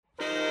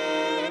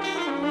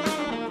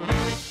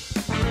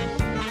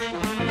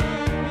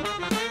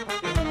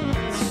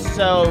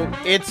So,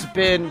 it's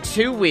been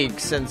 2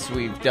 weeks since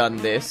we've done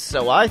this,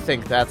 so I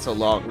think that's a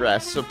long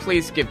rest. So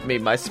please give me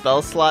my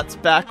spell slots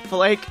back,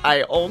 Blake.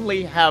 I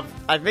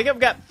think I've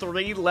got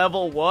 3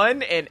 level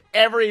 1, and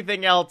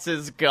everything else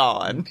is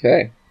gone.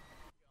 Okay.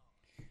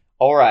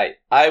 Alright,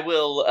 I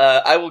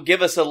will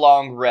give us a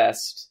long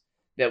rest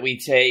that we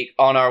take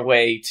on our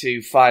way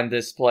to find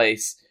this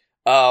place.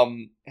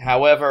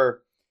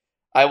 However,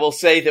 I will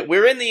say that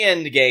we're in the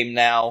end game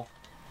now,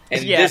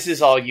 and This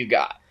is all you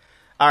got.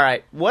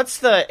 Alright, what's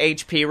the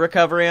HP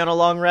recovery on a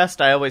long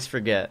rest? I always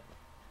forget.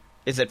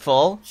 Is it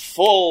full?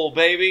 Full,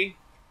 baby.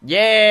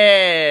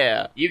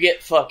 Yeah! You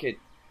get fucking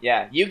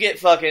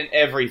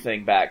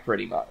everything back,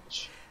 pretty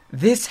much.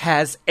 This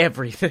has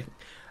everything.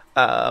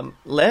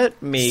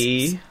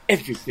 Everything.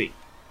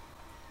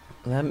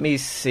 Let me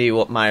see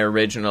what my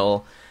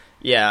original...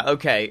 Yeah,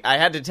 okay, I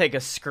had to take a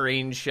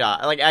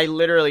screenshot. Like, I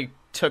literally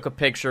took a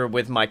picture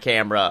with my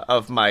camera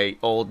of my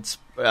old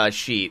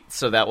sheet,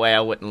 so that way I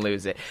wouldn't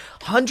lose it.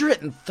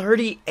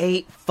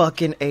 138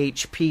 fucking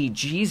HP,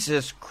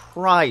 Jesus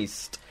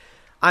Christ.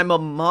 I'm a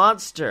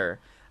monster.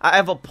 I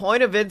have a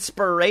point of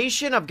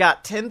inspiration, I've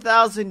got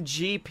 10,000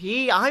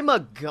 GP, I'm a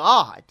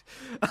god.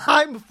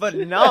 I'm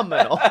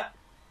phenomenal.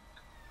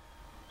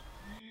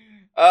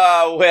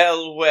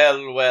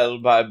 Well,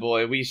 my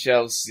boy, we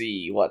shall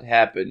see what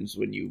happens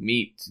when you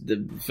meet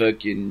the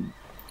fucking...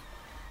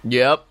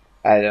 Yep.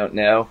 I don't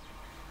know.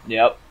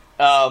 Yep.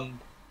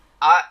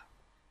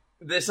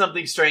 There's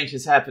something strange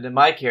has happened to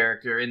my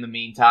character in the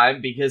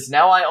meantime, because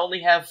now I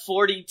only have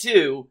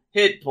 42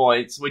 hit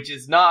points, which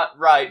is not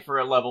right for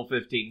a level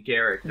 15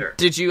 character.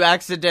 Did you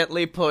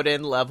accidentally put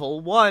in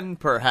level 1,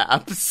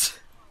 perhaps?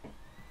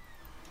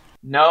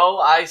 No,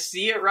 I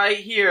see it right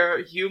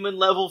here. Human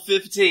level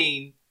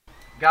 15.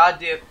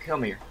 Goddamn,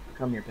 come here,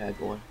 bad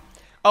boy.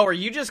 Oh, are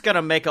you just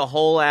gonna make a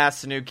whole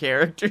ass new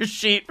character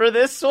sheet for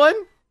this one?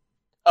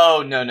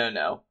 Oh,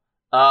 no.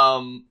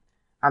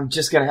 I'm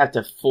just gonna have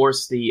to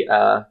force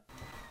the,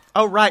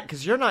 Oh, right,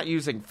 because you're not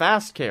using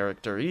fast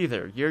character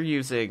either. You're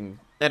using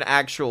an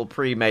actual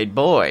pre-made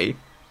boy.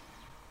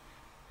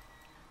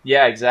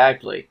 Yeah,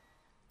 exactly.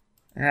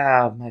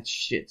 Ah, that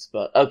shit's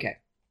but okay.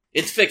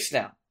 It's fixed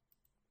now.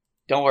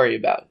 Don't worry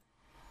about it.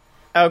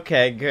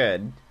 Okay,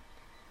 good.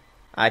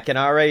 I can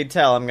already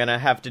tell I'm gonna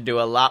have to do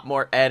a lot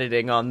more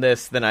editing on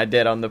this than I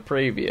did on the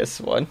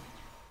previous one.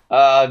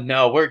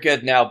 No, we're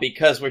good now,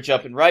 because we're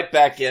jumping right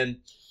back in.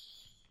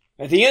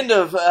 At the end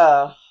of,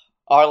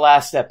 our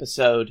last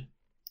episode,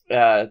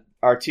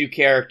 our two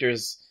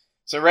characters,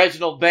 Sir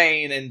Reginald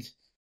Bane and...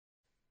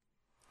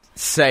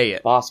 Say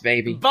it. Boss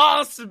Baby.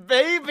 Boss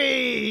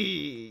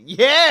Baby!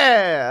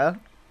 Yeah!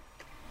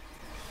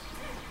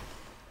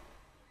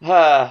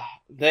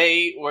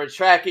 They were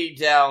tracking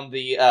down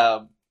the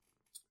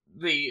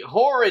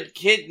horrid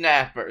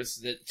kidnappers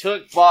that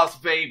took Boss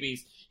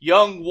Baby's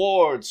young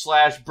ward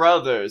 /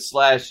 brother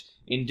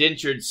 /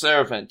 indentured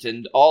servant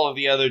and all of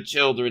the other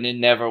children in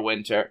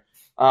Neverwinter.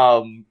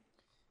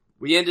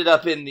 We ended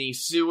up in the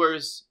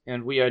sewers,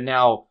 and we are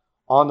now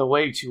on the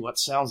way to what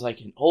sounds like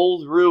an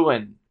old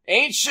ruin,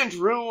 ancient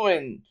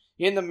ruin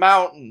in the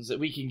mountains that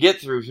we can get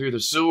through the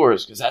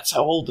sewers, because that's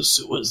how old the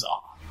sewers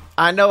are.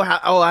 I know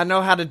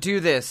how to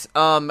do this.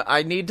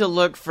 I need to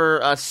look for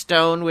a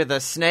stone with a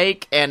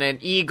snake and an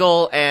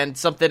eagle and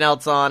something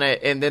else on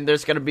it, and then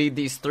there's gonna be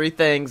these 3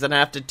 things, and I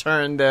have to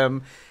turn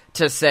them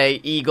to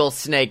say eagle,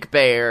 snake,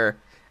 bear,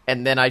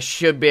 and then I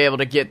should be able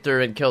to get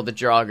through and kill the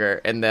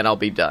Draugr, and then I'll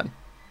be done.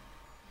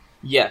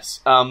 Yes,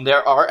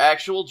 there are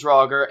actual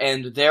Draugr,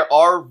 and there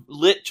are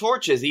lit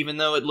torches, even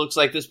though it looks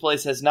like this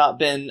place has not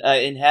been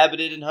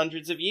inhabited in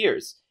hundreds of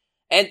years.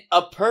 And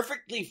a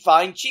perfectly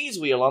fine cheese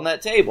wheel on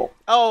that table.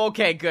 Oh,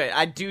 okay, good.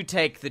 I do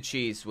take the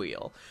cheese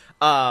wheel.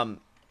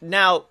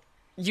 Now,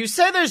 you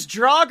say there's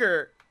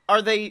Draugr.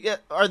 Are they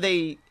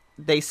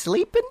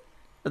sleeping?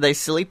 Are they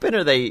sleeping?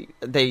 Are they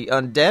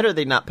undead? Are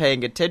they not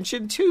paying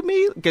attention to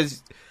me?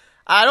 Because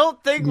I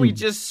don't think we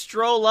just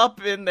stroll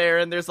up in there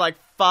and there's like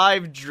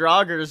 5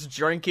 Draugrs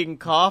drinking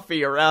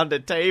coffee around a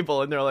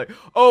table and they're like,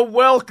 oh,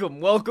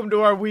 welcome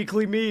to our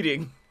weekly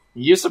meeting.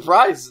 You're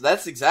surprised.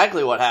 That's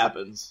exactly what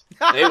happens.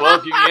 They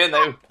welcome you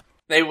in,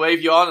 they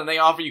wave you on, and they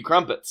offer you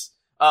crumpets.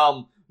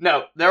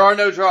 No, there are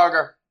no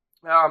Draugr.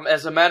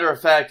 As a matter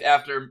of fact,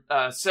 after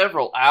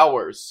several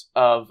hours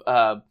of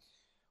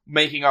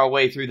making our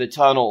way through the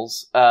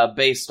tunnels,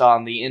 based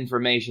on the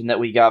information that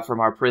we got from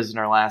our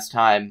prisoner last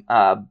time,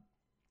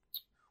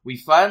 we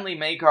finally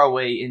make our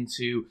way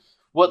into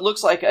what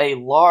looks like a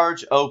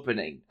large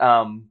opening.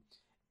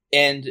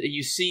 And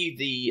you see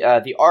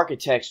the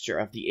architecture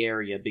of the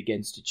area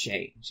begins to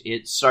change.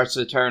 It starts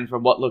to turn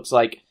from what looks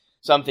like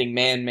something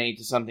man-made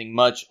to something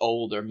much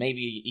older,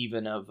 maybe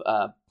even of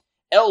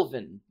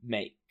elven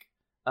make.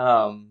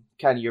 Kind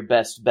of your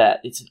best bet.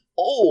 It's an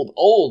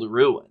old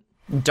ruin.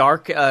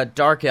 Dark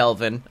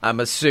elven, I'm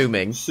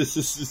assuming.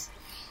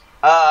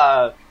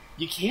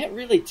 You can't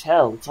really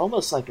tell. It's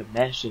almost like a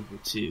mesh of the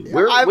two.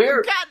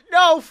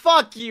 No,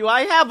 fuck you.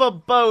 I have a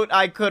boat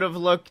I could have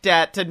looked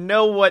at to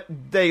know what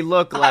they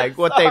look like,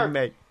 what they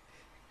make.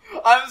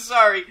 I'm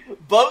sorry.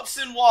 Boats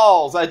and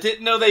walls. I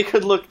didn't know they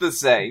could look the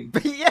same.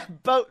 Yeah,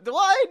 well,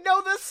 I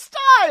know the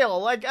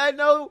style. Like, I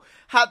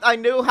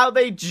knew how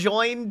they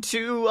joined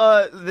to,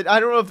 I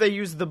don't know if they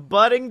use the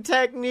butting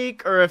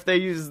technique or if they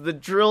use the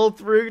drill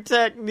through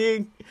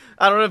technique.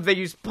 I don't know if they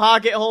use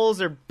pocket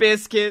holes or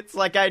biscuits.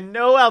 Like, I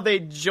know how they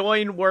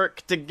join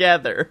work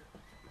together.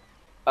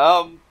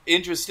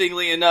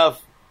 Interestingly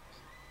enough,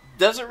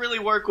 doesn't really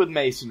work with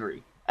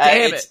masonry.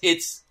 Damn it.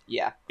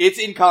 It's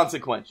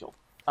inconsequential.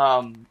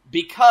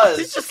 Because...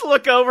 I just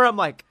look over, I'm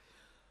like,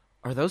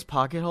 are those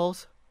pocket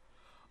holes?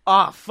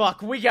 Ah,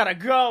 fuck, we gotta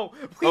go.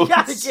 We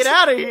gotta get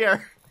out of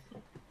here.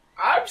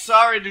 I'm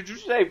sorry, did you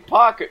say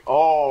pocket?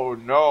 Oh,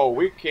 no,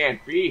 we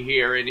can't be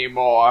here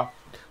anymore.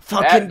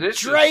 Fucking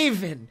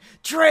Draven!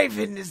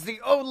 Draven is the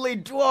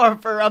only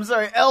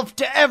elf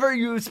to ever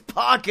use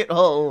pocket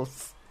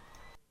holes.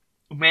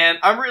 Man,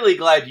 I'm really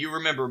glad you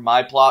remember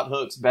my plot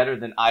hooks better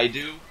than I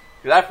do,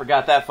 because I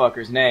forgot that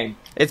fucker's name.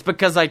 It's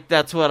because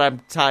that's what I'm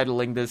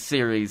titling this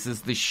series,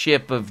 is the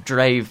Ship of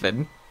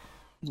Draven.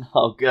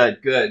 Oh,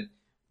 good.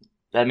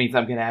 That means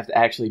I'm gonna have to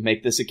actually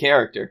make this a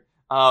character.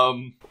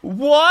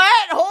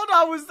 What? Hold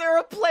on, was there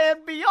a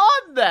plan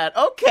beyond that?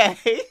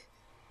 Okay.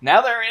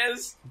 Now there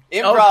is.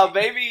 Improv,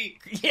 baby!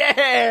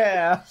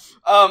 Yeah!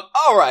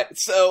 Alright,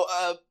 so,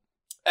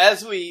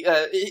 as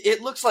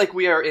it looks like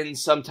we are in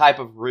some type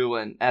of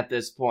ruin at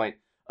this point.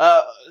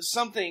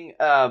 Something,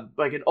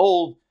 like an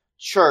old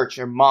church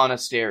or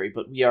monastery,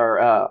 but we are,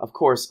 of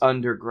course,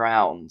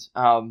 underground.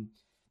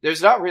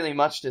 There's not really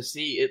much to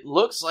see. It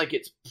looks like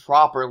it's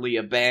properly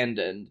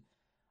abandoned.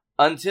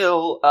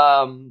 Until,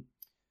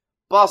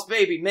 Boss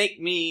Baby, make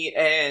me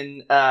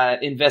an,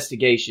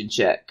 investigation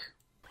check.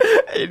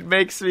 It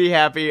makes me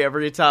happy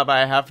every time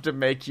I have to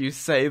make you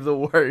say the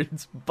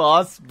words,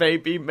 Boss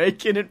Baby,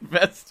 make an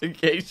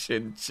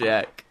investigation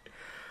check.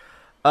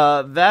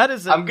 That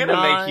is I'm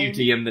gonna make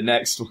you DM the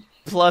next one.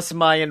 Plus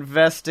my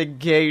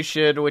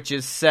investigation, which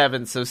is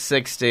 7, so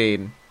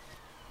 16.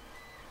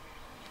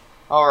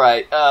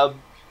 Alright,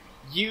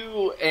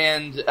 you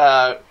and,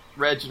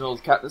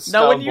 Reginald kind of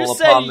stumble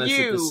upon this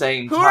at the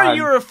same time. Who are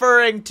you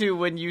referring to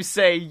when you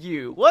say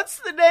you? What's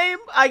the name?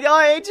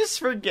 I just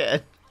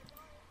forget.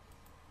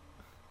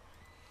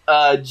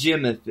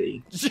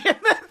 Jimothy.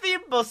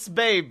 Jimothy Boss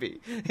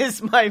Baby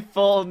is my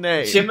full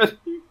name. Jimothy?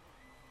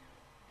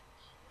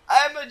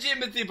 I'm a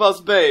Jimothy Boss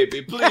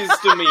Baby.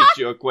 Pleased to meet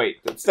you,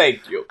 acquaintance.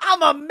 Thank you.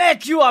 I'ma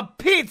make you a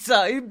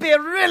pizza. It'd be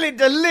really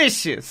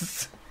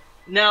delicious.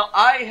 Now,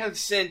 I have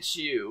sent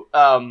you,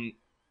 an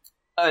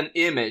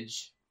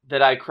image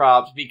that I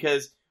cropped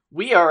because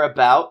we are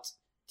about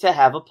to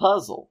have a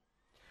puzzle.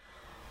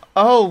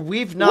 Oh,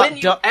 we've not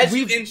done... As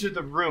you enter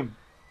the room...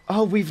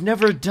 Oh, we've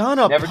never done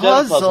a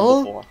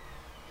puzzle.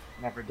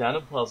 Never done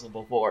a puzzle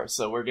before,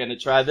 so we're gonna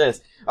try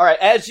this. Alright,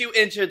 as you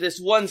enter this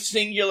one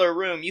singular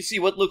room, you see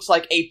what looks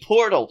like a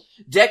portal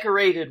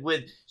decorated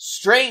with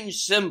strange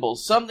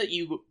symbols. Some that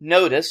you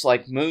notice,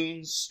 like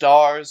moons,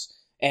 stars,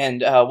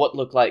 and what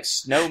look like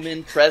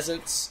snowmen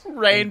presents.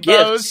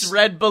 Rainbows,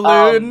 red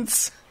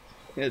balloons.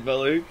 Red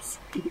balloons.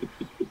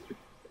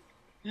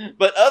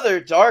 But other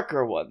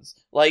darker ones,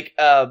 like,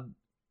 what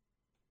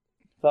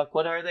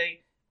are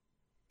they?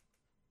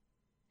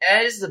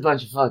 It's a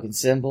bunch of fucking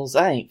symbols.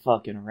 I ain't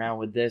fucking around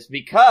with this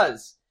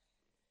because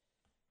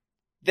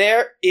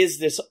there is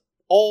this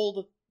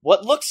old,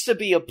 what looks to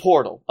be a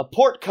portal, a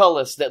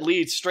portcullis that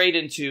leads straight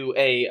into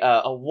a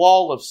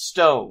wall of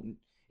stone.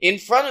 In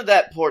front of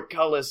that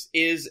portcullis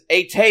is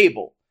a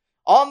table.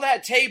 On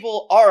that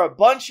table are a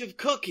bunch of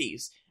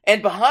cookies,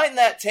 and behind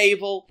that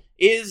table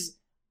is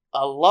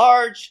a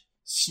large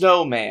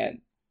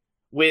snowman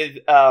with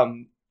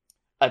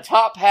a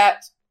top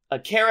hat, a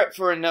carrot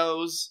for a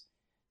nose,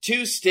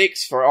 2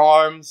 sticks for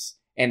arms,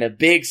 and a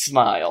big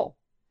smile.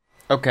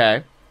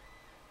 Okay.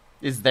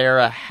 Is there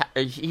a hat?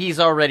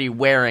 He's already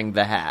wearing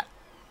the hat.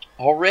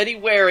 Already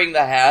wearing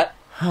the hat.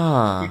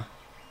 Huh.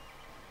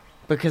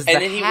 Because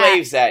and then he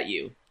waves at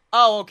you.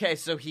 Oh, okay,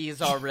 so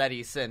he's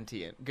already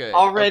sentient. Good.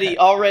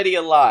 Already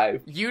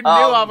alive. You knew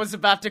I was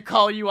about to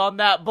call you on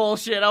that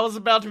bullshit. I was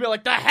about to be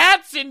like, the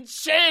hat's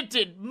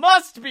enchanted!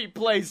 Must be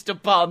placed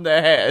upon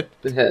the head.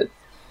 The head.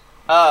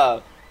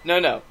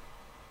 No.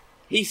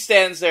 He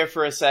stands there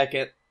for a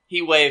second,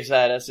 he waves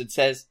at us and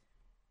says,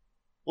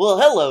 well,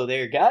 hello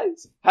there,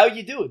 guys. How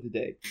you doing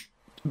today?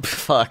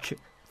 Fuck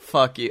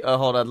you.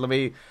 Hold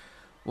on,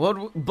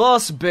 What?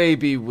 Boss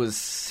Baby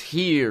was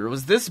here.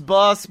 Was this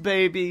Boss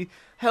Baby?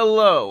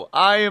 Hello,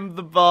 I am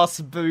the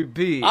Boss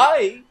Baby.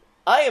 I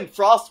am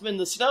Frostman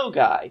the Snow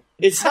Guy.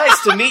 It's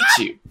nice to meet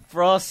you.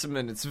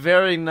 Frostman, it's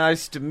very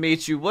nice to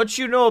meet you. What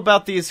you know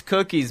about these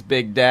cookies,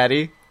 Big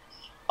Daddy?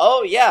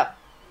 Oh, yeah.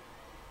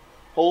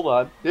 Hold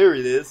on, there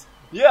it is.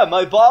 Yeah,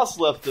 my boss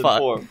left them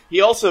for him.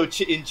 He also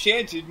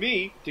enchanted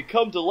me to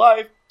come to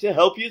life to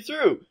help you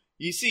through.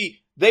 You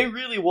see, they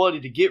really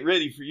wanted to get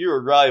ready for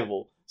your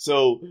arrival,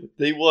 so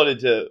they wanted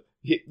to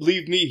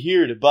leave me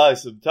here to buy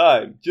some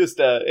time, just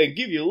and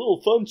give you a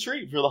little fun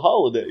treat for the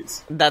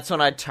holidays. That's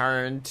when I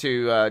turn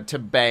to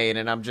Bane,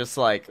 and I'm just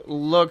like,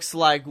 looks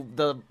like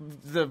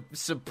the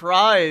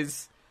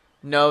surprise.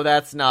 No,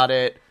 that's not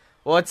it.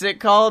 What's it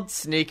called?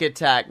 Sneak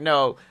attack.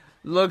 No,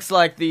 looks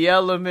like the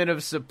element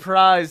of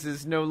surprise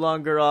is no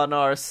longer on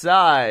our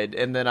side.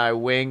 And then I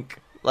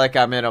wink like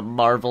I'm in a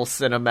Marvel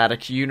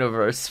Cinematic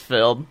Universe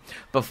film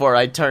before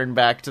I turn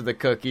back to the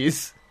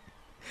cookies.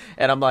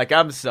 And I'm like,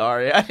 I'm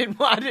sorry, I didn't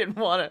want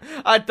to.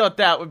 I thought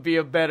that would be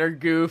a better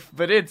goof,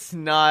 but it's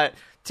not.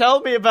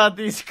 Tell me about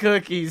these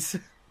cookies.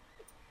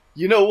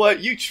 You know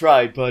what? You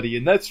tried, buddy,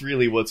 and that's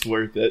really what's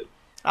worth it.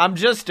 I'm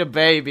just a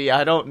baby.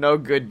 I don't know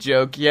good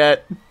joke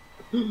yet.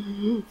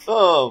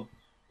 All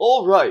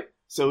right.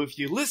 So if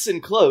you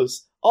listen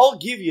close, I'll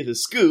give you the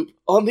scoop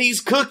on these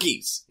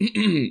cookies.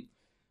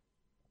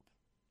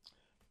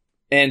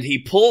 And he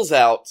pulls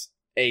out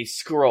a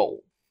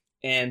scroll.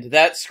 And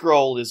that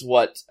scroll is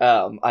what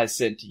I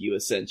sent to you,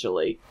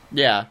 essentially.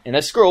 Yeah. And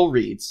that scroll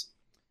reads,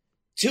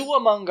 2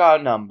 among our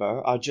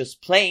number are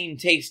just plain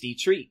tasty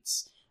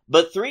treats,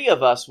 but 3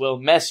 of us will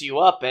mess you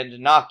up and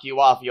knock you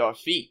off your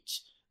feet.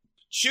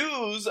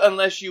 Choose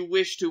unless you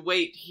wish to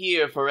wait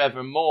here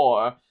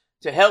forevermore.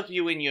 To help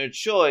you in your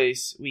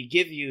choice, we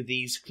give you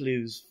these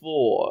clues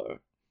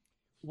for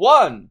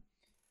 1.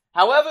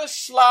 However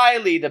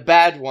slyly the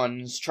bad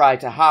ones try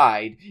to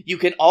hide, you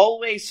can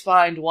always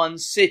find one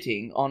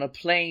sitting on a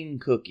plain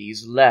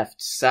cookie's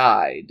left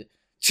side.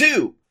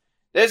 2.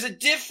 There's a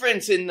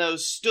difference in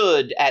those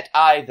stood at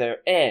either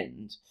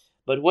end,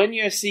 but when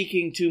you're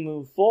seeking to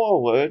move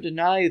forward,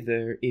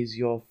 neither is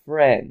your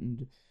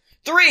friend.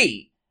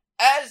 3.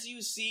 As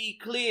you see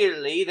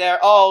clearly,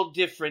 they're all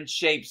different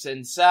shapes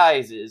and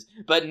sizes,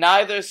 but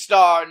neither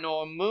star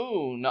nor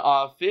moon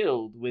are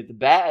filled with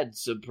bad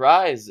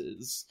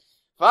surprises.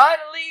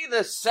 Finally,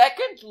 the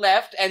second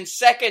left and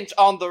second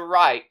on the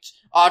right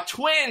are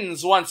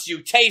twins once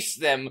you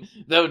taste them,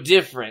 though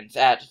different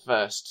at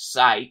first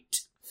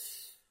sight.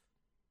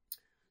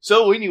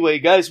 So anyway,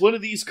 guys, one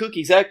of these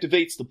cookies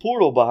activates the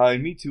portal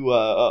behind me to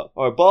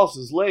our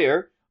boss's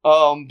lair.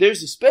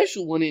 There's a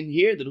special one in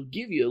here that'll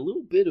give you a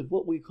little bit of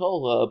what we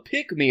call a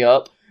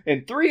pick-me-up,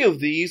 and 3 of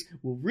these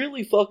will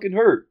really fucking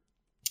hurt.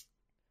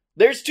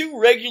 There's 2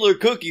 regular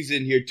cookies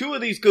in here. 2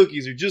 of these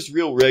cookies are just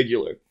real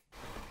regular.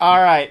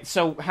 Alright,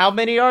 so how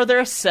many are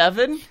there?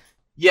 7?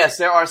 Yes,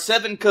 there are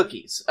 7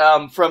 cookies.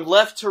 From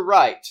left to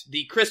right,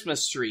 the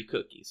Christmas tree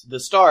cookies, the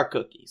star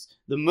cookies,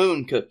 the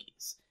moon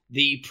cookies,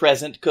 the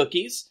present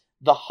cookies,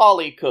 the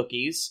holly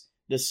cookies,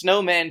 the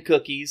snowman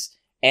cookies,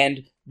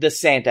 and the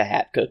Santa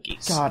hat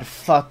cookies. God,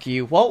 fuck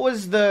you. What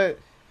was the...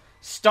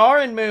 Star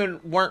and Moon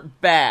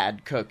weren't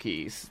bad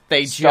cookies.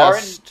 They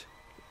just...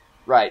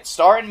 Right,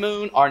 Star and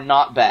Moon are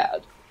not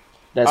bad.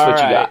 That's all what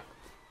right. you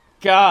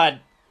got.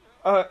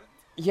 God.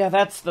 Yeah,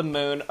 that's the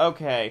moon.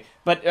 Okay.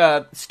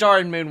 But, Star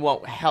and Moon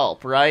won't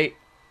help, right?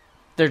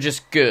 They're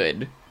just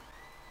good.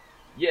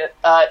 Yeah,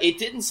 it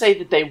didn't say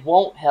that they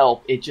won't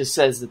help, it just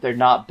says that they're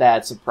not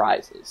bad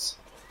surprises.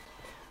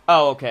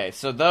 Oh, okay.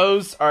 So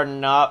those are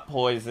not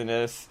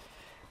poisonous.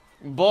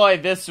 Boy,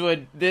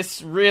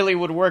 this really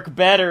would work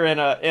better in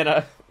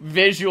a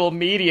visual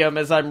medium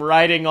as I'm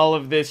writing all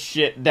of this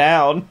shit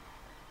down.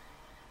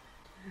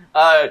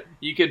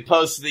 You could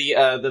post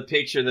the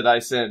picture that I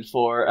sent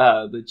for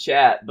the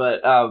chat,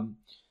 but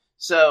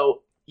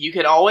so you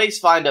can always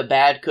find a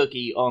bad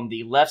cookie on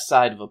the left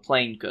side of a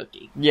plain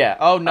cookie. Yeah.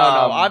 Oh no,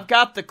 I've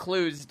got the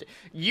clues.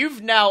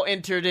 You've now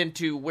entered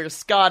into where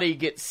Scotty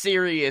gets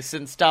serious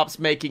and stops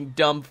making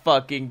dumb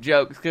fucking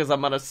jokes because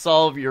I'm gonna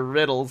solve your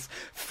riddles,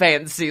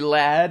 fancy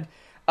lad.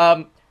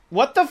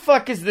 What the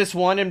fuck is this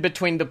one in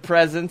between the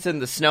presents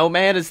and the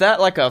snowman? Is that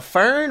like a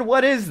fern?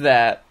 What is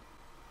that?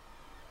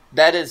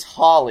 That is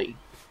holly.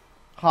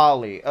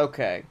 Holly,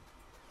 okay.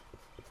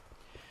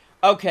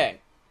 Okay,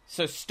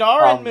 so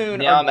Star and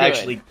Moon are good.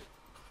 Actually...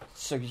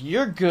 So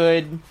you're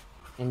good,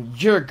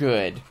 and you're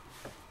good.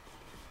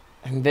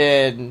 And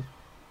then...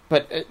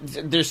 But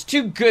there's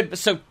 2 good...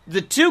 So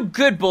the 2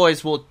 good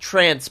boys will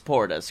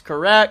transport us,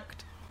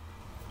 correct?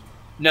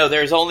 No,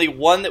 there's only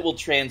one that will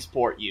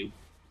transport you.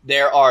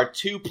 There are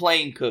 2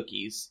 plain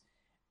cookies.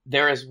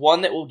 There is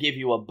one that will give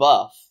you a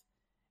buff.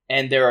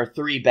 And there are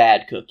 3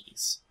 bad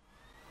cookies.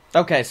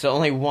 Okay, so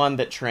only one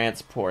that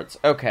transports.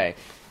 Okay,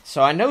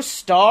 so I know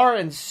Star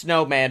and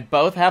Snowman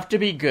both have to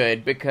be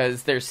good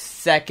because they're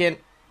second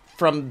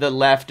from the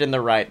left and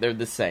the right. They're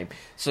the same.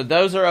 So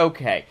those are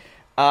okay.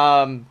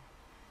 Oh,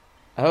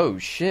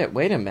 shit,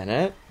 wait a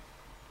minute.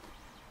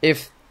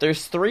 If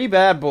there's 3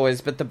 bad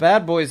boys, but the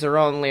bad boys are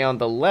only on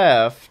the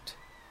left,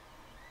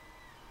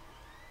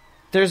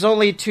 there's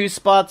only 2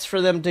 spots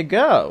for them to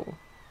go.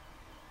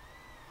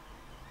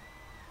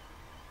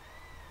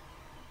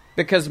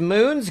 Because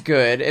Moon's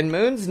good, and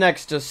Moon's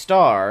next to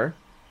Star.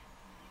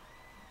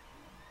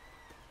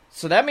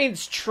 So that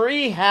means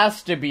Tree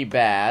has to be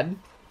bad,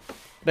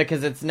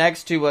 because it's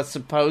next to a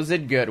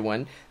supposed good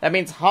one. That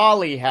means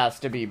Holly has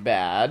to be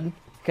bad,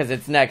 because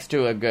it's next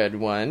to a good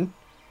one.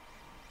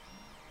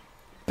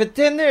 But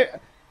then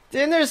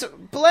Then there's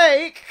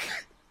Blake.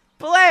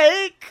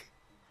 Blake!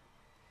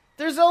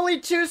 There's only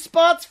 2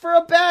 spots for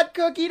a bad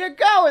cookie to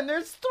go, and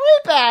there's 3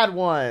 bad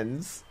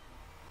ones.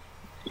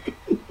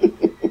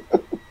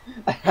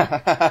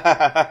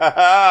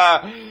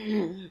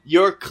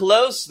 You're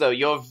close, though.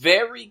 You're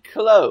very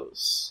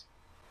close.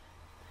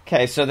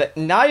 Okay, so that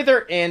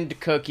neither end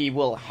cookie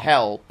will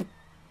help,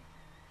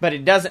 but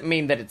it doesn't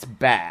mean that it's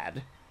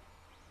bad.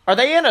 Are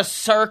they in a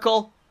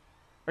circle?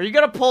 Are you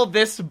gonna pull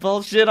this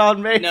bullshit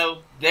on me?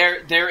 No,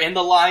 they're in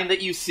the line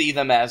that you see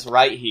them as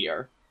right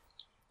here.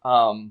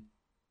 Now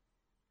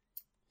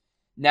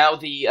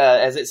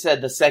as it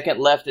said, the second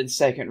left and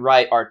second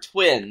right are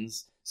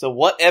twins, so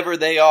whatever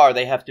they are,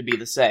 they have to be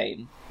the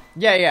same.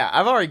 Yeah,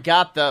 I've already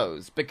got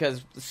those,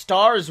 because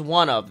Star's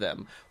one of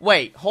them.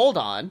 Wait, hold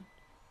on.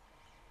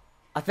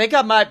 I think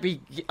I might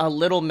be a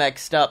little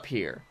mixed up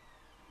here.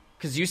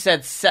 Because you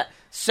said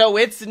so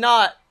it's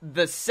not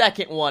the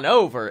second one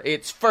over,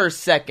 it's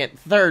first, second,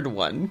 third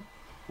one.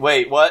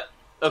 Wait, what?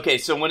 Okay,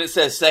 so when it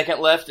says second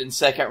left and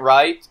second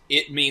right,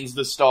 it means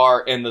the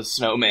star and the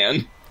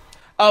snowman.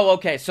 Oh,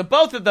 okay, so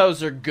both of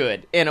those are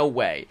good, in a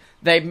way.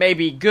 They may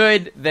be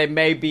good, they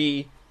may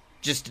be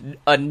just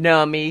a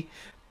nummy.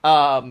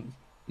 I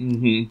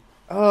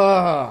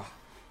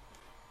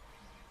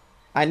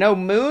know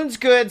Moon's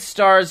good,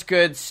 Star's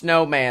good,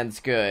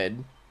 Snowman's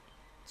good.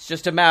 It's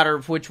just a matter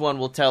of which one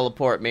will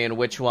teleport me and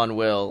which one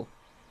will,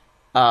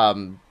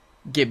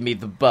 give me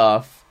the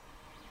buff.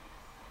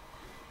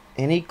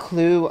 Any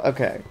clue?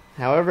 Okay.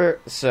 However,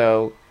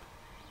 so,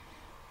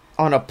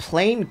 on a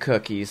plain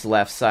cookie's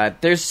left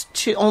side, there's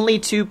only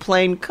 2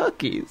 plain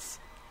cookies.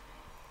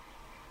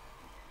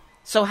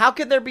 So how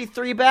could there be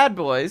 3 bad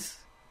boys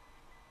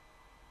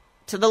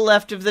to the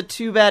left of the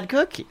 2 bad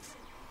cookies?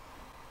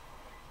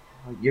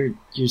 You're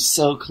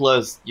so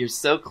close. You're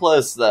so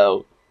close,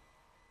 though.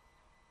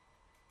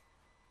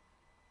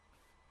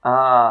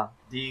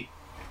 Wait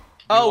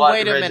a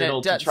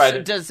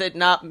minute. Does it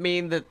not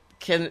mean that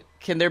can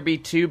there be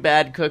 2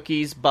 bad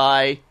cookies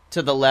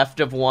to the left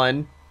of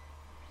 1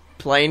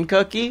 plain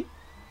cookie?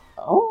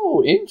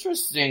 Oh,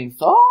 interesting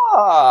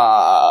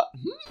thought.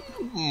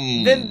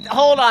 Then,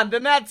 hold on,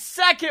 then that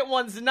second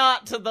one's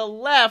not to the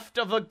left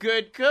of a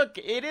good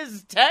cookie. It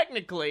is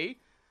technically,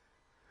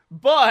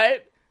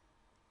 but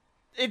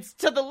it's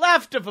to the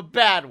left of a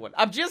bad one.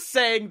 I'm just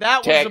saying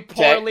that was a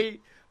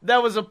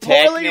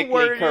poorly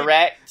worded.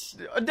 Correct.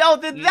 No,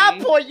 at that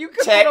point you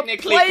could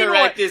technically put a plain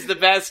correct is the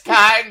best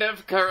kind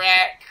of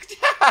correct.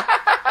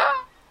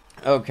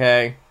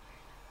 Okay.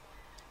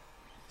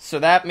 So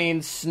that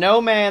means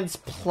Snowman's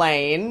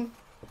plain,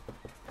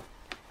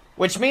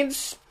 which means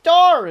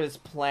Star is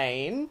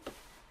plain.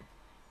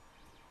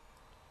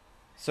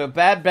 So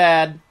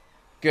bad,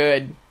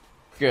 good.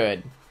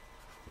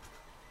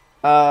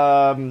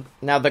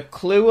 Now the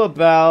clue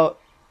about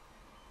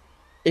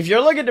if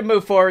you're looking to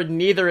move forward,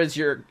 neither is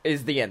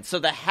the end. So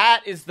the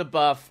hat is the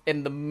buff,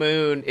 and the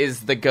moon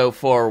is the go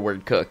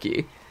forward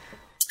cookie.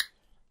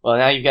 Well,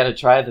 now you got to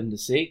try them to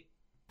see.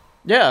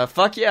 Yeah,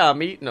 fuck yeah,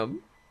 I'm eating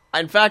them.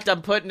 In fact,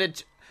 I'm putting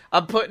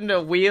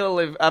a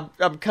wheel.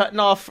 I'm cutting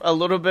off a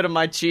little bit of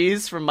my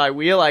cheese from my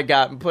wheel I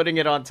got and putting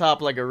it on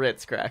top like a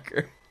Ritz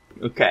cracker.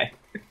 Okay,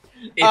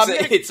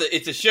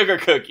 it's a sugar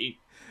cookie.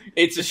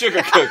 It's a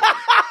sugar cookie.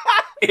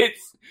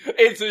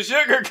 it's a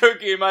sugar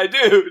cookie, my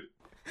dude.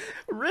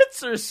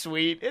 Ritz are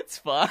sweet. It's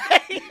fine.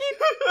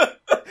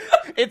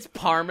 It's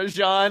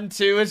Parmesan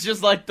too. It's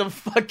just like the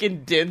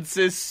fucking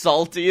densest,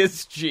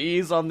 saltiest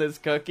cheese on this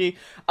cookie.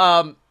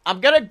 I'm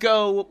gonna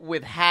go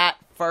with hat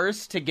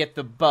first to get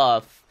the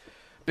buff,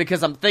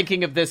 because I'm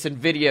thinking of this in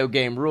video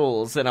game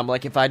rules, and I'm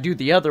like, if I do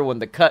the other one,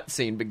 the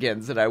cutscene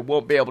begins, and I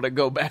won't be able to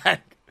go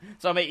back.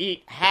 So I'm gonna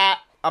eat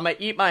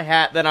my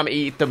hat, then I'm gonna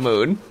eat the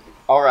moon.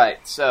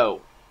 Alright,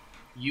 so,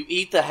 you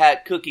eat the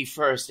hat cookie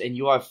first, and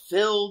you are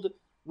filled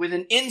with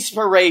an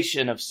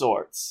inspiration of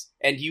sorts.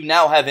 And you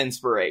now have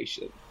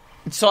inspiration.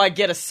 So I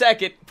get a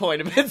second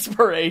point of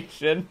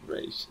inspiration.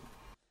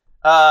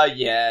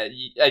 Yeah,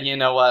 you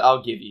know what,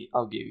 I'll give you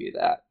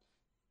that.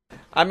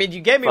 I mean,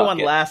 you gave me one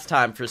last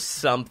time for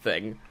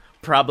something.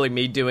 Probably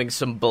me doing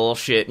some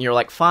bullshit, and you're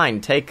like,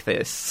 fine, take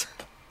this.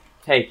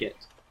 Take it.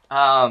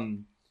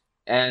 You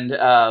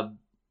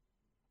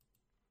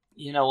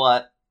know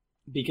what?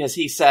 Because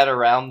he sat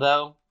around,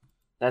 though,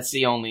 that's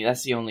the only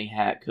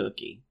hat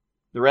cookie.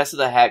 The rest of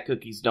the hat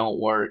cookies don't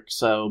work,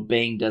 so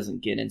Bing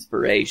doesn't get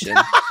inspiration.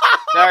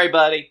 Sorry,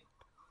 buddy.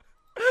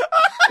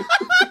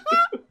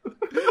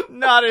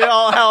 Not at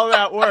all how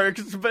that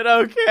works, but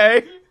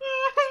okay.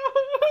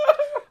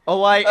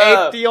 Oh, I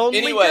ate the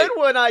only good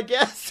one, I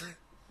guess.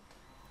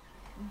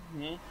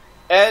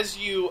 As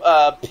you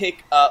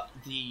pick up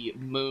the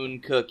moon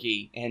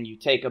cookie and you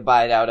take a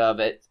bite out of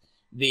it,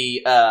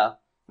 the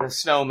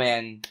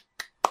snowman,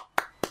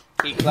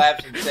 he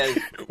claps and says,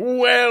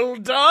 "Well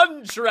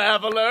done,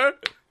 traveler."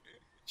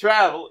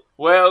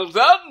 Well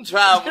done,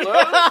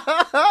 traveler.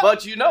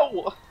 But you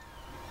know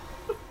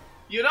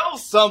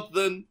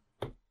something.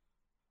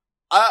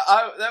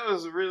 That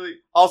was really...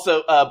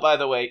 Also, by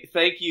the way,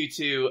 thank you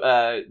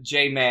to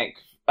J-Mank.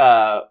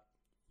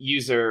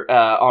 user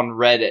on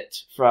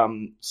Reddit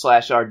from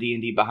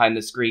 /RD&D behind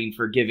the screen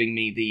for giving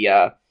me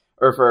the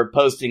or for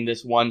posting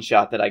this one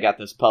shot that I got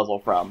this puzzle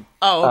from.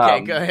 Oh, okay,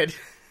 good.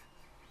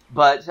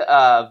 But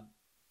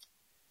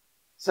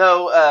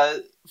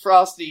so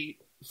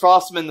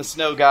Frostman the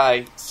Snow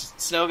Guy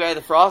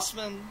the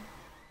Frostman.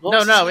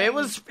 No, it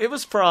was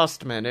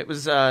Frostman. It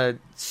was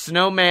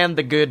Snowman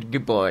the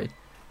good boy.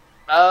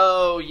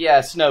 Oh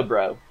yeah, Snow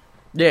Bro.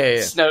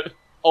 Yeah.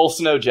 Old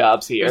Snow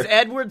Jobs here. It was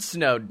Edward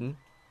Snowden.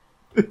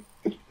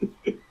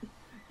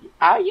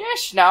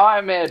 Yes, now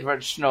I'm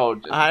Edward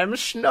Snowden. I'm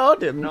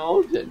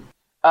Snowden.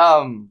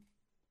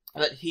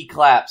 But he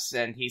claps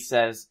and he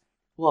says,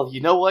 "Well,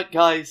 you know what,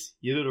 guys?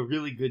 You did a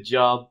really good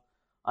job.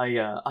 I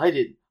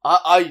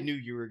knew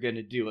you were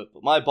gonna do it,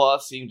 but my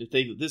boss seemed to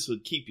think that this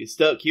would keep you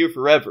stuck here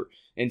forever.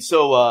 And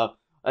so,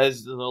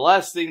 as the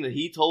last thing that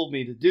he told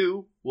me to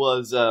do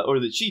was, or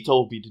that she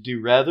told me to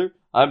do, rather,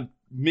 I'm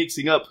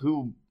mixing up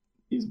who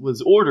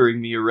was ordering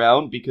me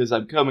around because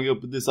I'm coming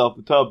up with this off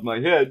the top of my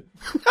head,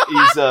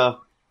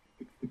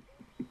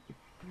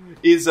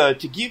 is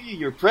to give you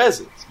your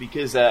presents,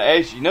 because,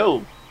 as you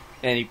know,"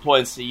 and he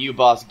points to you,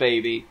 boss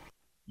baby,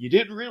 "you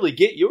didn't really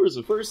get yours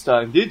the first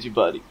time, did you,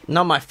 buddy?"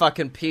 No, my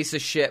fucking piece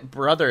of shit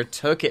brother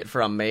took it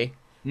from me.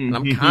 And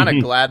I'm kind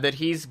of glad that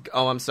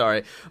I'm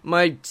sorry.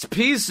 My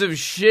piece of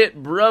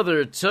shit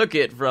brother took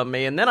it from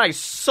me, and then I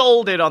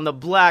sold it on the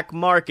black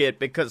market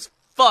because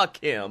fuck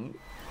him.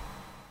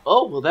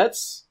 Oh, well,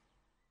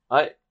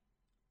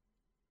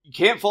 you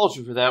can't fault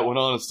you for that one,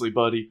 honestly,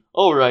 buddy.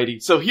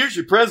 Alrighty, so here's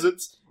your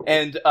presents,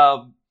 and,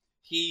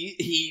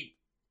 he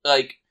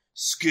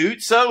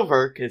scoots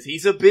over, cause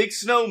he's a big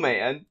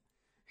snowman,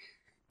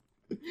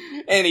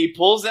 and he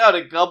pulls out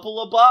a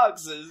couple of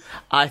boxes.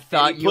 I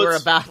thought you were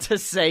about to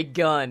say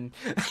gun.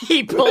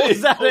 He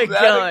pulls out a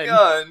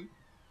gun.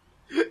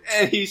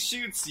 And he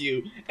shoots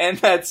you, and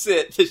that's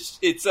it.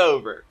 It's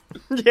over.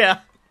 Yeah.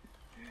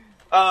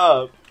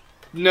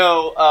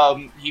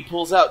 No, he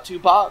pulls out 2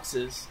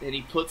 boxes, and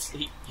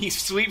he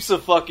sweeps the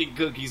fucking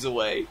cookies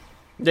away.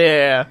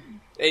 Yeah.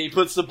 And he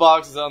puts the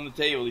boxes on the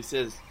table. He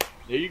says,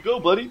 "There you go,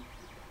 buddy."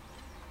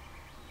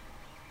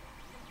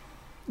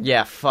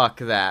 Yeah, fuck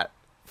that.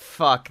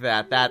 Fuck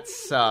that. That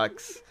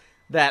sucks.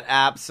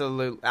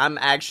 I'm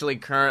actually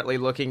currently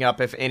looking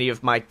up if any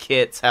of my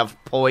kits have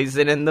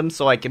poison in them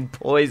so I can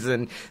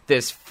poison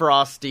this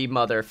frosty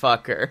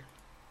motherfucker.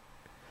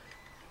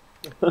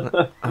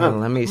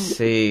 Let me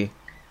see.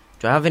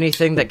 Do I have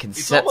anything that can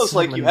set It's almost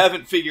like you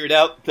haven't figured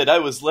out that I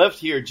was left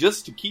here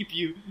just to keep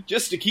you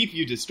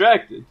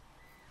distracted.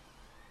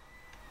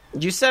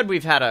 You said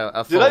we've had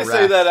a full rest. Did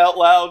I say that out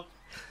loud?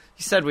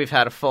 You said we've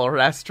had a full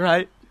rest,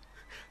 right?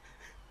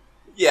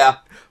 Yeah.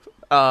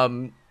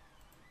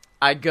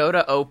 I go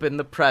to open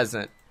the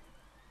present,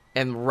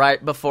 and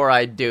right before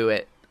I do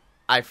it,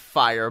 I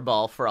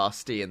fireball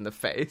Frosty in the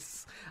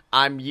face.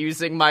 I'm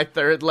using my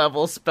 3rd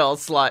level spell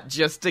slot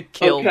just to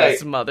kill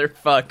this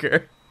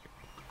motherfucker.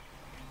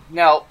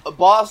 Now,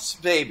 boss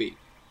baby,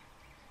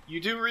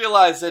 you do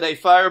realize that a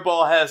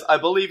fireball has, I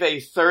believe,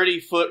 a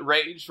 30-foot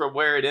range from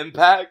where it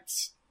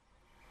impacts?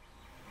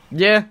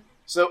 Yeah.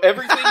 So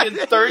everything in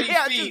 30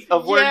 feet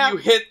of where you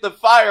hit the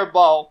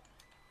fireball.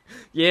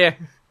 Yeah.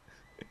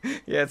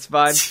 Yeah, it's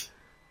fine.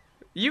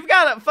 You've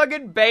got a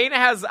fucking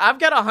I've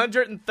got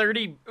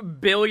 130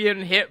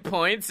 billion hit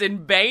points,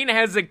 and Bane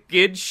has a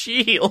good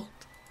shield.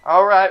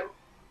 Alright.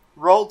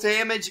 Roll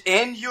damage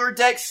and your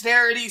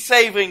dexterity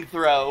saving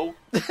throw.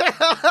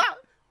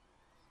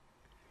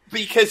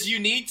 Because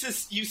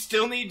you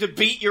still need to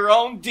beat your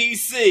own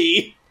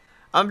DC.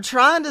 I'm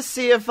trying to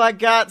see if I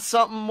got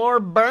something more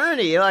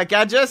burny. Like,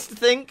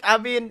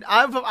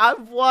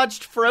 I've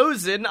watched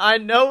Frozen. I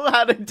know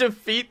how to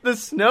defeat the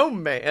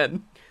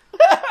snowman.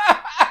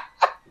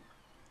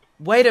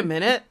 Wait a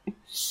minute.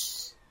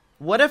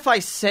 What if I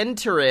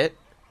center it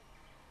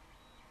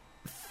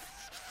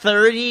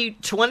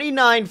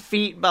 29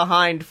 feet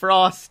behind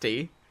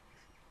Frosty,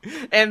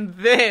 and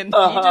then he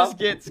just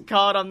gets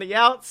caught on the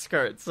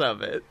outskirts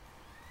of it?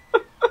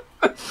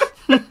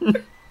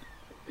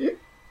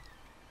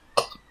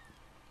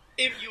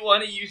 If you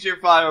want to use your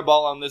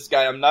fireball on this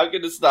guy, I'm not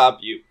going to stop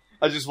you.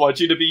 I just want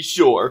you to be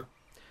sure.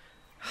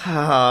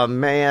 Oh,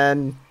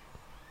 man.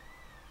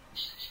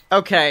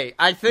 Okay,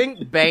 I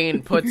think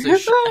Bane puts a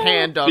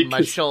hand on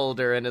my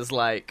shoulder and is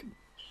like,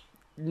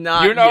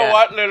 not You know yet.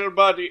 what, little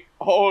buddy?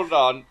 Hold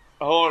on.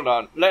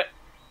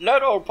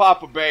 Let old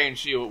Papa Bane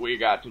see what we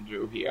got to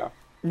do here.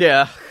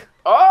 Yeah.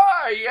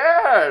 Ah,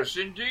 yes,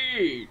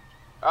 indeed.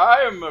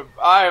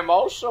 I am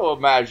also a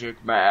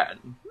magic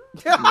man.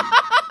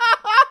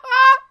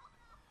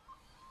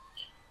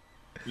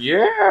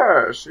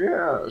 Yes.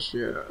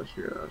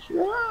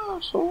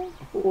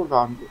 Hold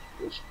on.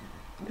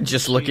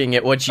 Just looking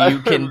at what you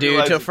can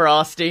do to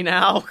Frosty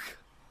now.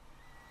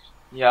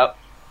 Yep.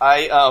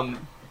 I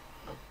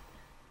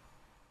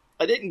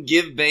didn't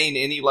give Bane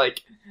any,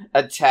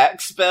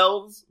 attack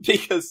spells,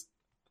 because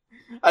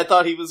I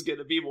thought he was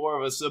gonna be more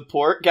of a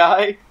support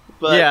guy,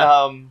 but,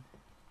 yeah.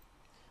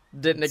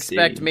 Didn't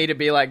expect me to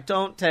be like,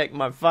 don't take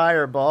my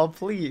fireball,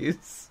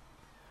 please.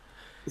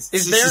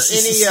 Is there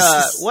any,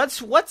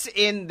 what's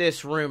in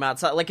this room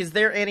outside? Like, is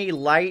there any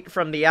light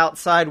from the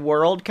outside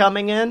world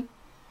coming in?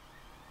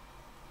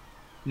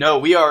 No,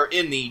 we are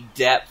in the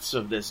depths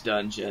of this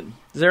dungeon.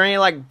 Is there any,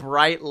 like,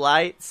 bright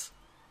lights?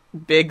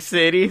 Big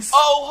cities?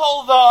 Oh,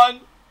 hold on!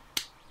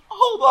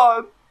 Hold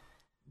on!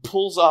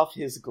 Pulls off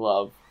his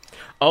glove.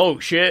 Oh,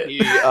 shit.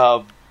 He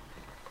says,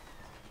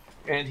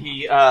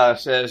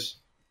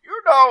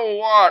 "You know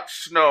what,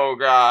 Snow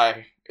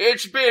Guy?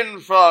 It's been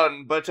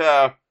fun, but,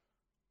 I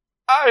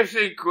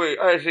think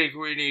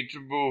we need to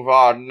move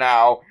on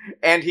now."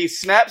 And he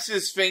snaps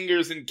his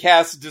fingers and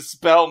casts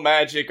Dispel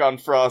Magic on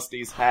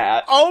Frosty's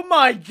hat. Oh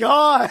my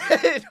god!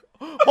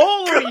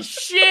 Holy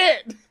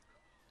shit!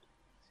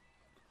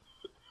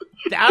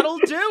 That'll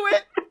do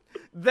it!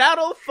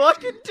 That'll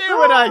fucking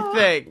do it, I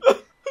think!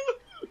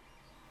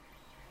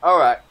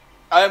 Alright.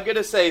 I'm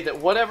gonna say that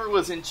whatever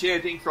was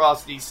enchanting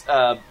Frosty's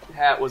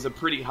hat was a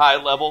pretty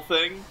high-level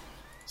thing.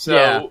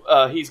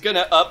 So, he's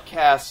gonna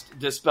upcast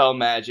Dispel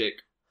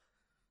Magic.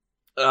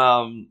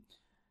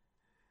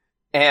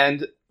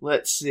 And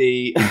let's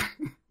see.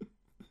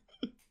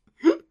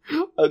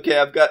 Okay,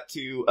 I've got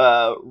to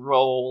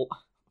roll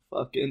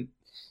fucking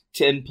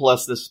 10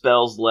 plus the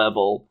spell's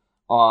level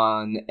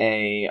on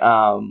a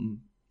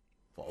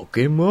Fuck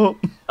him up.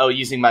 Oh,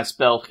 using my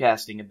spell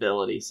casting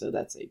ability, so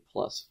that's a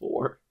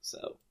 +4.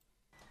 So,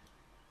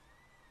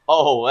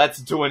 oh,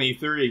 that's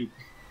 23.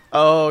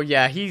 Oh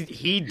yeah,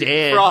 he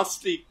did.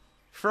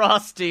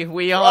 Frosty,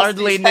 we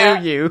hardly knew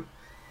you.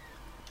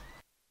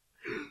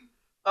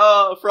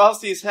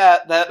 Frosty's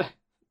hat,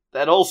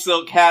 that old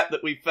silk hat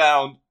that we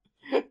found,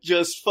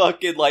 just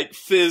fucking, like,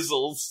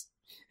 fizzles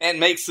and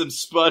makes some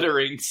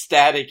sputtering,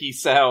 staticky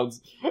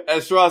sounds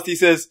as Frosty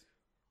says,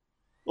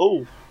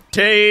 "Oh,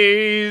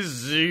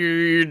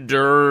 Daisy."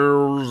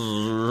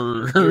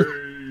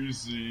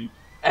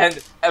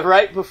 And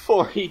right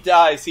before he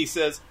dies, he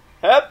says,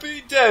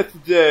 "Happy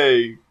Death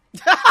Day."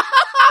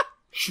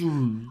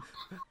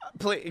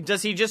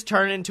 Does he just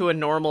turn into a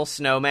normal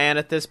snowman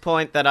at this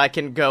point that I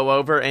can go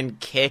over and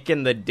kick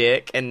in the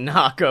dick and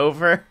knock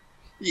over?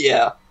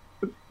 Yeah.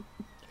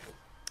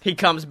 He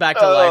comes back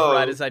to life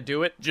right as I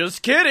do it.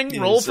 Just kidding.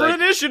 Roll for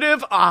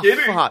initiative. Ah,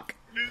 fuck.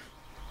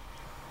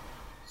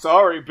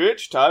 Sorry,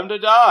 bitch. Time to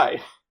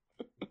die.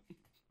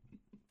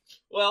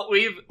 Well,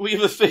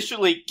 we've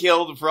officially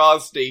killed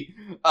Frosty.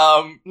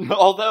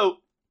 Although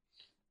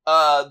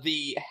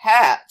the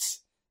hat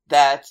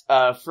that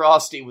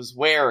Frosty was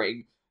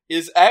wearing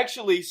is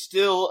actually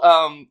still,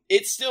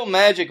 it's still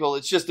magical.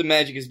 It's just the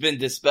magic has been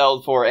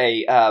dispelled for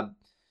a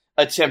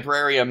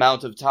temporary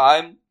amount of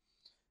time.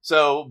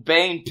 So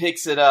Bane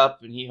picks it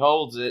up and he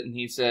holds it and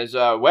he says,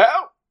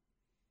 "Well,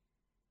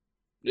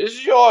 this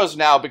is yours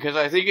now because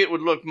I think it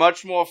would look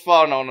much more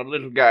fun on a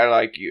little guy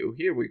like you.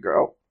 Here we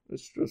go.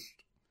 Let's just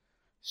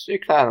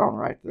stick that on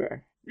right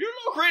there. You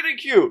look really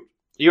cute."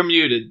 You're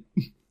muted.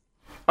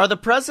 Are the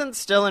presents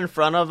still in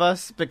front of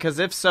us? Because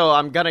if so,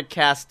 I'm gonna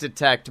cast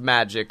Detect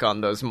Magic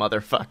on those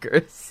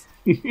motherfuckers.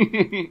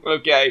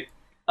 Okay.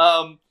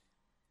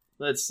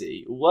 Let's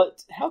see.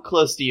 How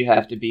close do you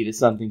have to be to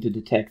something to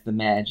detect the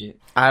magic?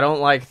 I don't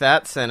like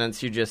that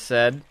sentence you just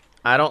said.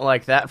 I don't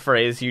like that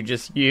phrase you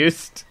just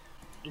used.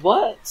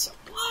 What?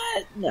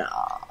 No.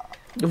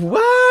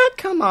 What?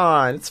 Come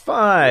on, it's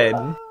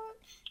fine.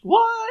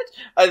 What?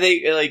 I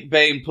think, like,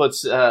 Bane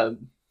puts,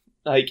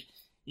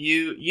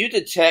 you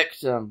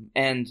detect them,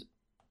 and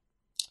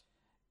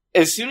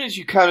as soon as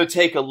you kind of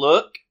take a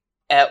look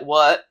at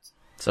what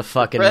it's a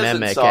fucking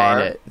mimic,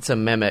 ain't it? It's a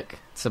mimic.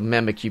 It's a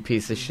mimic, you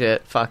piece of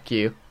shit. Fuck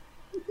you.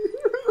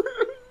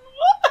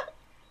 What?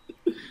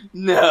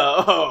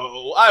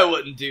 No, I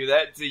wouldn't do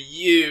that to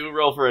you.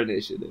 Roll for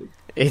initiative.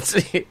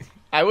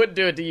 I wouldn't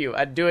do it to you.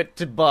 I'd do it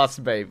to Boss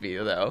Baby,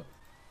 though.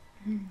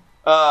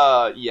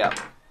 Yeah.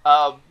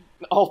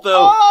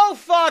 Although... Oh,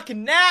 fuck!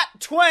 Nat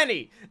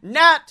 20!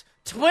 Nat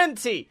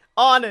 20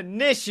 on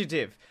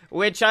initiative,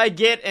 which I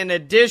get an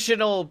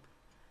additional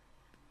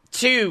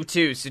 2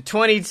 to, so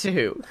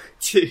 22.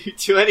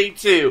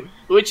 22,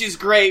 which is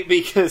great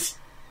because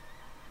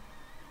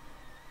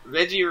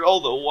Reggie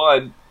rolled a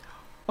 1.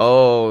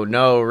 Oh,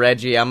 no,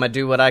 Reggie, I'm gonna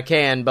do what I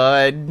can,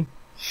 bud.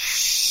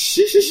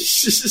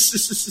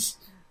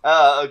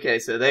 Okay,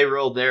 so they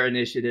rolled their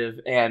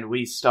initiative, and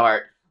we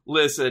start.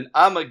 Listen,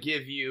 I'm gonna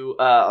give you,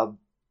 oh,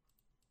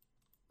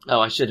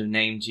 I should have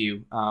named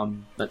you,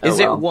 but Is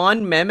it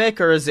one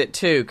mimic, or is it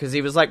 2? Because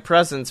he was like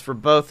presents for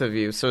both of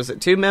you, so is it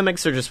 2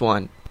 mimics or just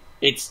 1?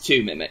 It's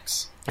 2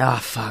 mimics.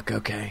 Ah, fuck,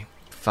 okay.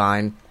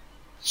 Fine.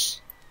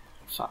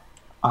 Fuck.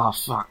 Oh,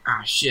 fuck.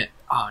 Oh, shit.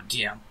 Oh,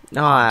 damn.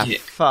 Ah,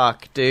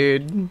 fuck,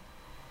 dude.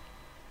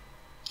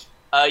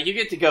 You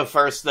get to go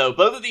first, though.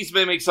 Both of these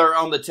mimics are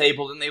on the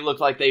table, and they look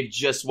like they've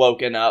just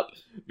woken up,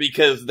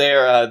 because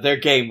their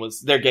game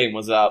was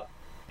up.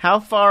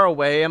 How far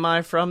away am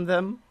I from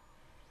them?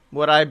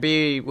 Would I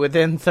be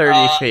within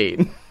 30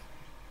 feet?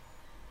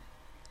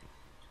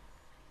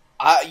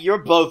 You're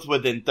both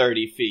within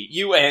 30 feet.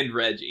 You and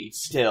Reggie,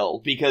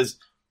 still, because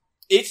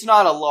it's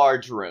not a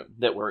large room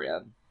that we're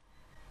in.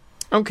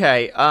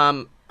 Okay,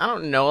 I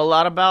don't know a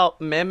lot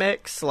about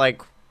mimics.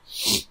 Like,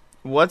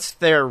 what's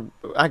their?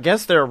 I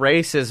guess their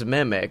race is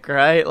mimic,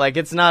 right? Like,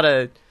 it's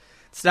not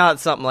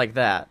something like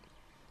that.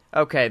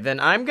 Okay, then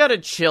I'm gonna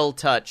chill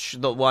touch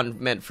the one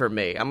meant for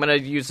me. I'm gonna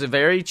use a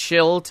very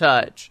chill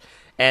touch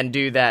and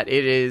do that.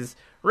 It is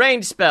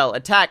range spell,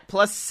 attack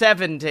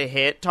 +7 to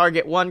hit,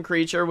 target one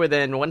creature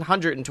within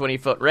 120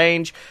 foot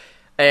range,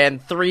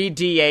 and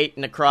 3d8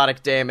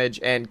 necrotic damage,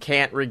 and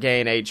can't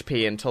regain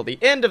HP until the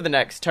end of the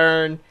next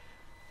turn.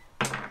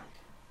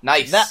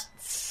 Nice.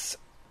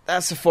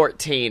 That's a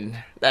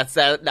 14. That's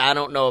that. I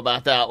don't know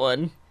about that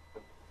one.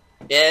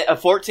 Yeah, a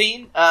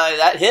 14.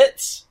 That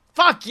hits.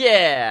 Fuck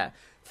yeah!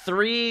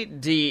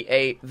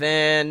 3d8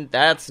 then.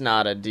 That's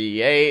not a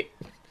d8.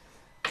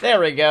 There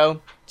we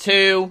go.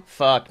 2.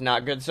 Fuck,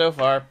 not good so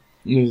far.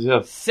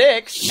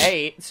 6,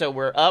 8. So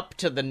we're up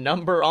to the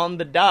number on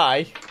the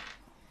die.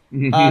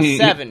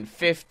 7,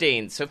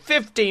 15. So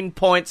 15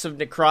 points of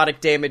necrotic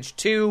damage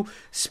to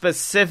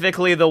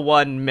specifically the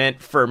one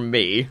meant for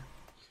me.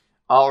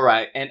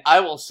 Alright, and I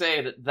will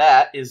say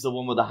that is the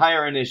one with the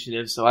higher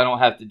initiative, so I don't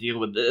have to deal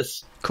with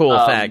this. Cool,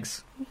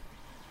 thanks.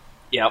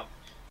 Yep.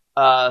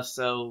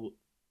 So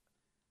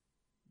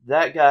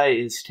that guy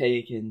is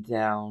taken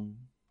down.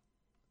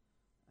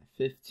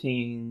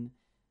 15.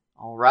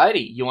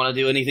 Alrighty, you want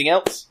to do anything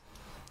else?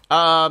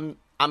 I'm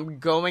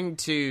going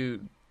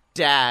to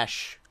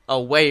dash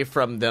away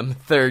from them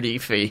 30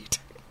 feet.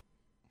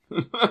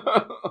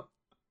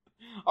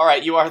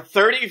 Alright, you are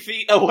 30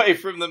 feet away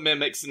from the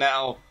mimics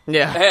now.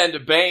 Yeah.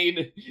 And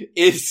Bane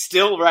is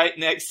still right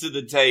next to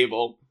the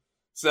table.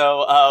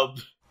 So,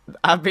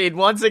 I mean,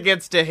 once it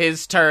gets to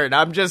his turn,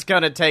 I'm just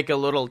gonna take a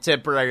little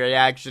temporary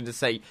action to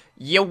say,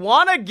 you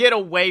wanna get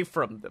away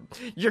from them.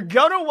 You're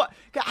gonna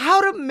how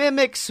do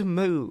mimics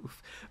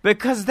move?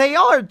 Because they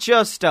are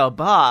just a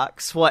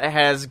box, what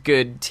has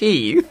good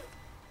teeth.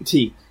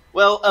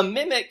 Well, a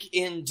mimic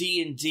in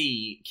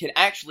D&D can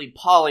actually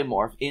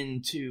polymorph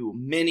into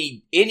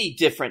any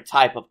different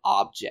type of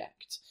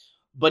object.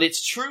 But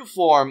its true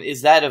form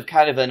is that of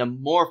kind of an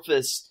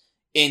amorphous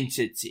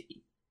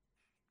entity.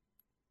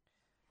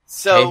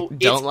 So hey,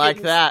 don't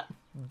like that.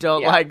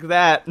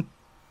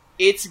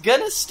 It's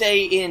gonna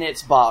stay in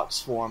its box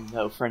form,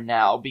 though, for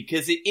now,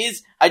 because it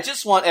is... I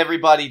just want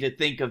everybody to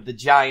think of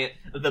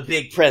the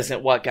big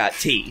present what got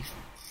teeth.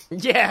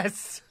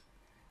 Yes!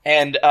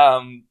 And,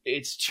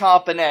 it's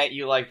chomping at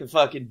you like the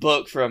fucking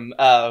book from,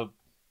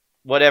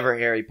 whatever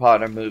Harry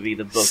Potter movie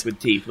the book with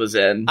teeth was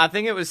in. I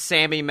think it was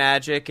Sammy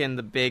Magic in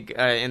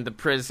the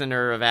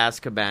Prisoner of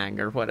Azkaban,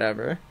 or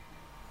whatever.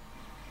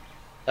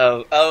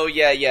 Oh,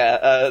 yeah,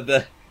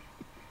 the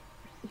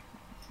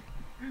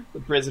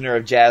Prisoner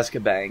of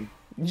Jazkabang.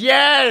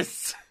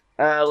 Yes!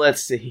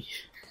 Let's see.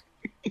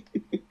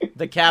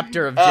 The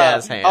Captor of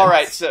Jazz Hands.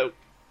 Alright, so...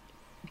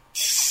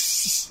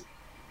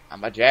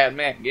 I'm a jazz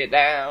man, get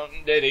down,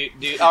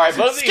 Alright,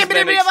 both of these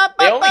mimics,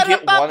 they only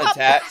get one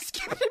attack.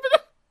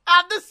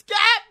 I'm the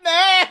scat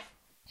man!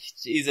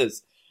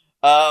 Jesus.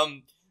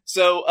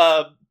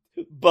 So,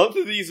 both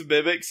of these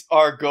mimics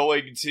are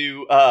going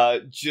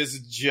to,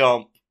 just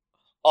jump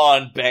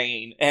on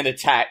Bane and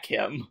attack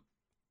him.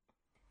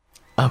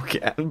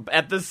 Okay,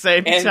 at the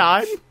same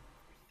time?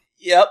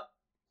 Yep.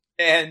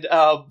 And,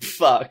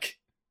 fuck.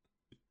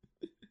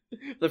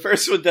 The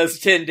first one does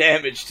 10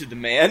 damage to the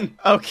man.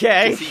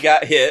 Okay. Because he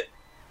got hit.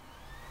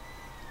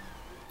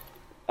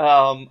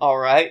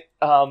 Alright.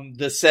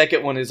 The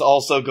second one is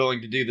also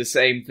going to do the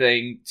same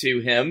thing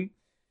to him.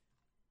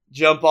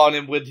 Jump on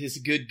him with his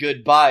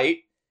good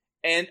bite.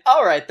 And,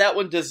 alright, that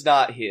one does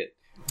not hit.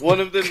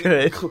 One of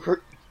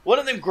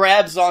them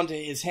grabs onto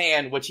his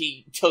hand, which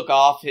he took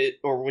off,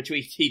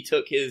 he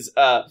took his,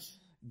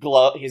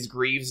 his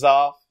greaves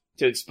off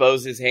to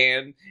expose his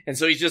hand. And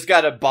so he's just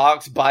got a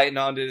box biting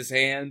onto his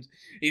hand.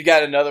 He's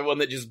got another one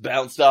that just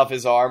bounced off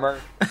his armor.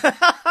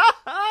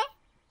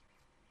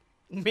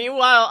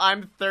 Meanwhile,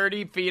 I'm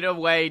 30 feet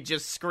away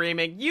just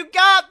screaming, "You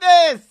got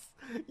this!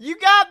 You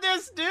got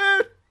this,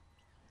 dude!"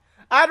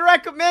 I'd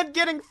recommend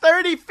getting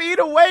 30 feet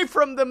away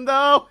from them,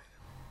 though.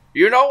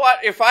 You know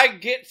what? If I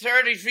get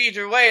 30 feet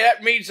away,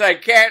 that means I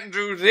can't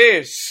do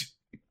this.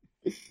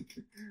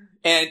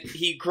 And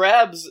he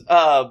grabs,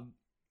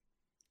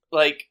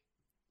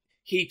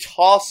 he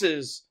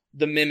tosses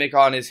the mimic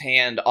on his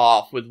hand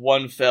off with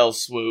one fell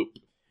swoop.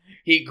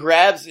 He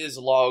grabs his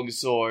long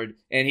sword,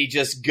 and he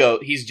get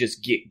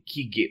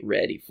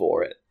ready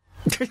for it.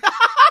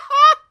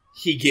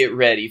 He get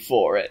ready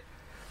for it.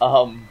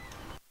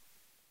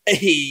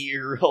 He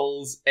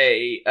rolls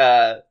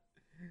a,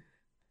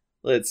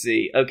 let's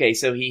see. Okay,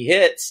 so he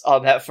hits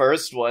on that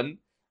first one,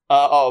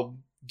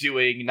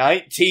 doing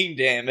 19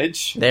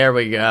 damage. There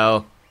we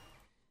go.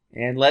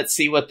 And let's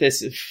see what the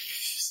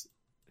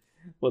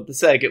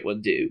second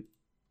one do.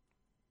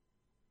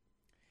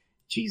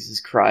 Jesus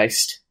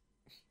Christ.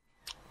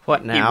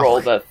 What now? He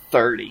rolled a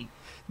 30.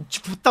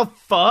 What the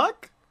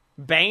fuck?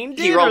 Bane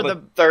did? He rolled or a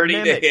the 30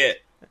 mimic? to hit.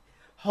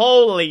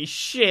 Holy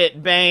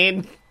shit,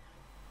 Bane.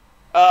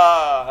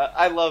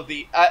 I love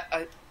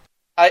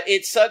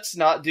it sucks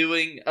not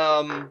doing,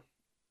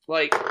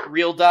 like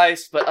real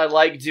dice, but I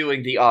like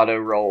doing the auto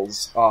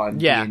rolls on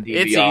D&D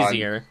it's Beyond,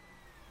 easier.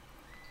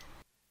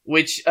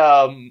 which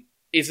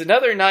is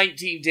another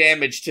 19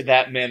 damage to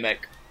that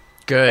mimic.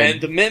 Good.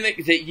 And the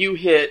mimic that you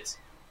hit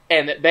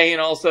and that Bane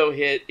also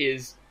hit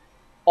is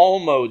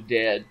almost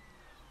dead.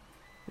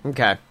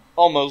 Okay.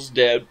 Almost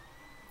dead.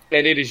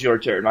 And it is your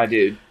turn, my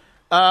dude.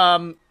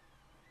 You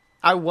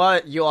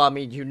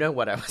know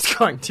what I was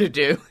going to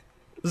do.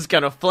 I was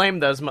going to flame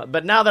those,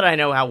 but now that I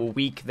know how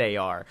weak they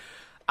are,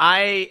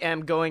 I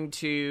am going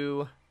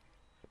to...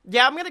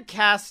 Yeah, I'm going to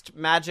cast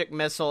Magic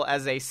Missile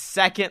as a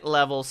 2nd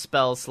level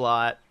spell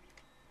slot.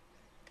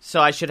 So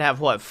I should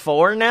have,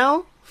 4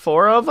 now?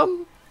 4 of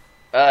them?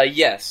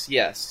 Yes.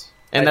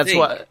 And I that's think.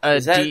 what...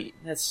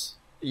 That's...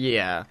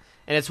 Yeah.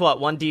 And it's what,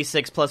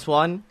 1d6 plus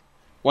 1?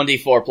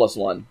 1d4 plus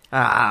 1.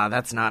 Ah,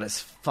 that's not as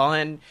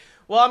fun.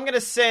 Well, I'm going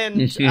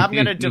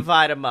to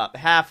divide them up,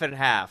 half and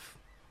half.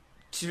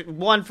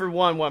 1 for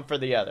one, 1 for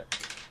the other.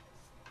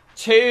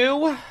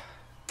 2,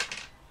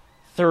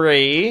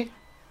 3,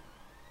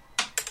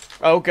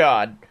 oh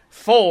god,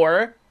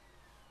 4,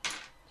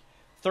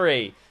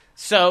 3.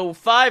 So,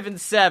 5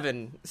 and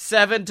 7.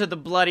 7 to the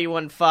bloody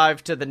one,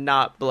 5 to the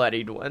not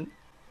bloodied one.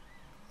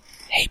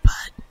 Hey,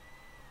 bud.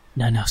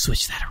 No,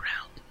 switch that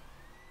around.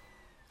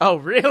 Oh,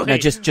 really? No,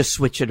 just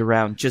switch it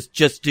around.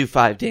 Just do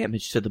 5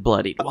 damage to the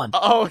bloodied one.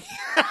 Oh,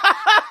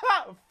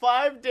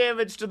 5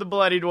 damage to the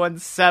bloodied one,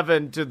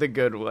 7 to the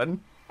good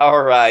one.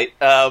 Alright,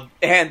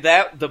 and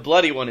the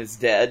bloody one is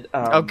dead.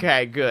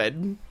 Okay,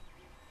 good.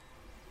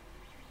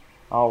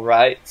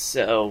 Alright,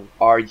 so,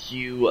 are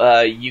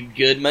you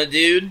good, my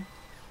dude?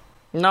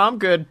 No, I'm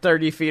good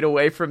 30 feet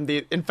away from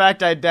the... In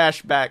fact, I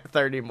dash back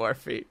 30 more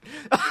feet.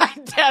 I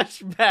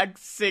dash back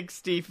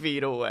 60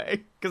 feet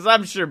away. Because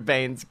I'm sure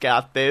Bane's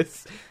got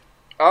this.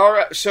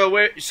 Alright, so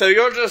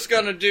you're just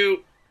gonna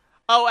do...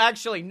 Oh,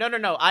 actually,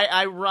 no.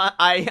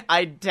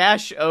 I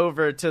dash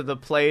over to the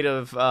plate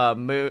of,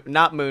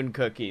 not moon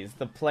cookies.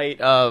 The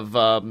plate of,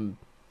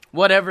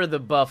 whatever the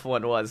buff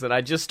one was. And I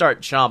just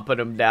start chomping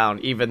them down,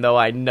 even though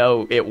I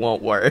know it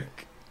won't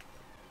work.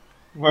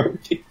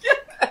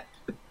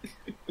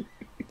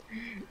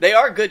 They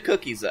are good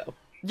cookies, though.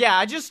 Yeah,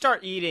 I just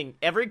start eating.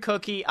 Every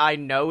cookie I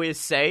know is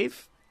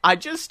safe, I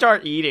just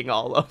start eating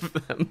all of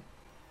them.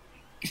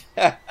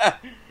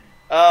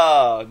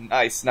 Oh,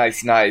 nice.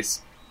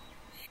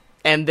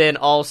 And then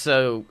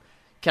also,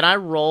 can I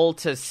roll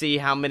to see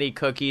how many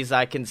cookies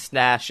I can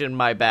stash in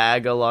my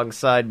bag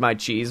alongside my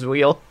cheese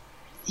wheel?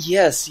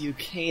 Yes, you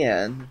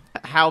can.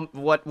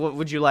 What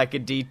would you like, a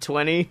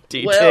D20?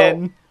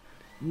 D10?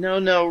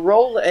 Well, no.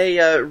 Roll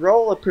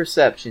a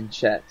perception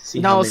check. See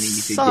how many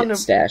you can get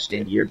stashed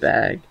into your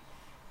bag.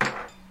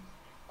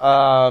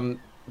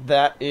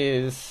 That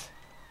is...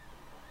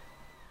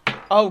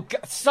 Oh,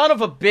 God, son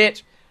of a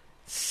bitch!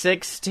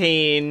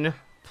 16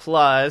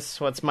 plus...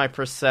 What's my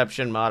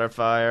perception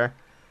modifier?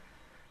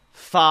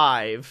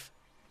 5.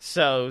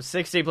 So,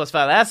 16 plus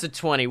 5, that's a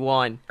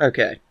 21.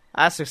 Okay.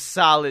 That's a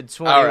solid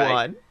 21.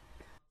 Right.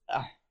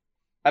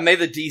 I made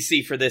the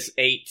DC for this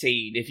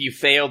 18. If you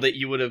failed it,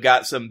 you would have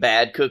got some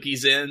bad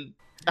cookies in.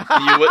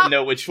 You wouldn't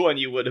know which one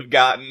you would have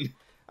gotten.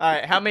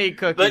 Alright, how many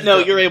cookies? But no,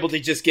 you're able to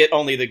just get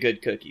only the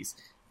good cookies.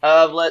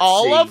 Let's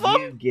all see. Of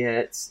them? You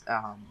get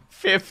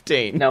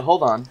 15. No,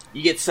 hold on.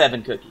 You get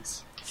 7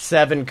 cookies.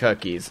 7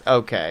 cookies.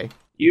 Okay.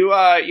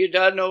 You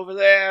done over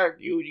there?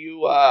 You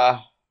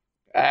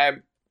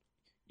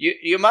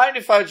mind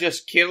if I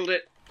just killed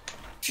it?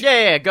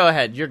 Yeah, go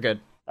ahead. You're good.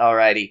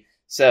 Alrighty.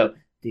 So,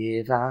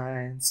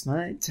 divine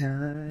smite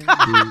time.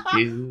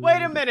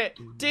 Wait a minute.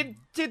 Did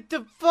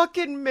the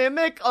fucking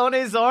mimic on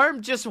his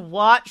arm just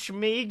watch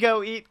me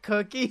go eat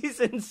cookies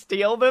and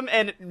steal them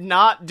and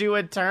not do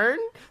a turn?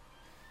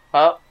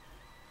 Oh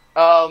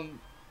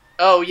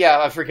yeah,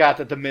 I forgot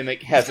that the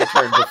mimic has a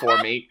turn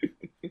before me.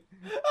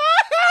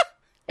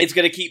 It's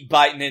gonna keep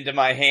biting into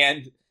my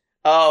hand.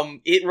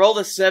 It rolled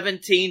a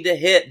 17 to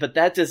hit, but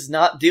that does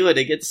not do it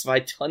against my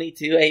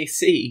 22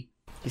 AC.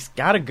 He's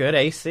got a good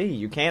AC.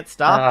 You can't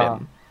stop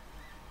him.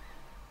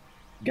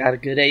 Got a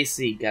good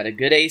AC.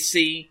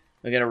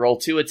 We're gonna roll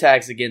 2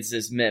 attacks against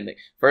this mimic.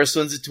 First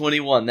one's a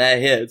 21, that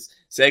hits.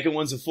 Second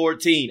one's a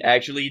 14,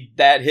 actually,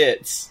 that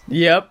hits.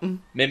 Yep.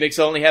 Mimics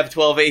only have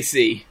 12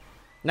 AC.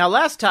 Now,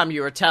 last time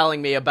you were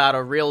telling me about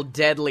a real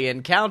deadly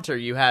encounter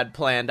you had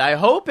planned. I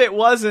hope it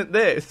wasn't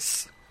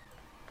this.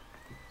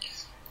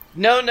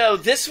 No,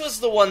 this was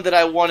the one that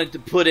I wanted to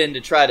put in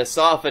to try to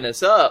soften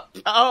us up.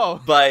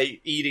 Oh. By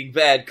eating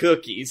bad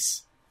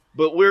cookies.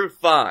 But we're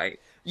fine.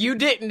 You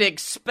didn't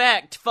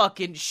expect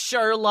fucking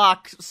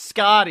Sherlock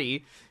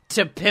Scotty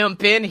to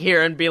pimp in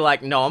here and be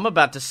like, no, I'm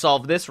about to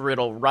solve this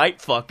riddle right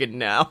fucking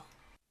now.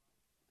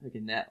 Look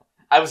at that.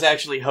 I was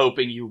actually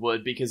hoping you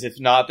would, because if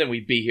not, then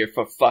we'd be here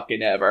for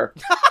fucking ever.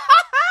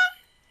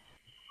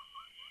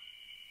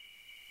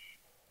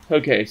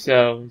 Okay,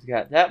 so we've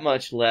got that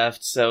much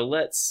left, so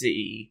let's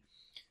see.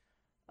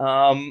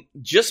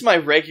 Just my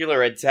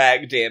regular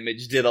attack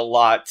damage did a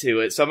lot to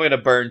it, so I'm gonna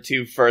burn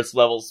 2 first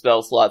level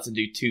spell slots and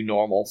do 2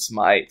 normal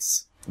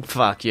smites.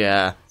 Fuck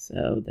yeah.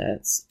 So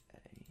that's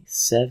a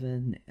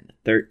 7 and a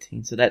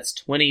 13. So that's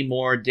 20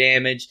 more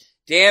damage.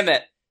 Damn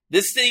it.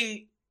 This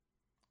thing...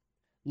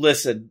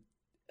 Listen.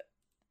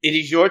 It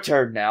is your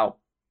turn now.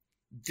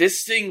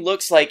 This thing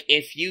looks like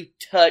if you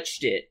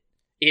touched it,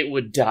 it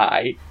would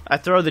die. I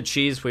throw the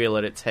cheese wheel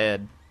at its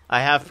head.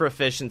 I have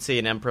proficiency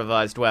in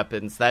improvised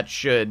weapons. That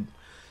should...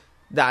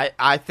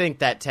 I think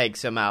that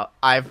takes him out.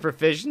 I have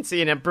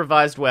proficiency in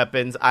improvised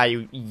weapons.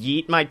 I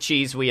yeet my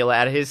cheese wheel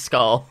at his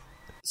skull.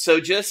 So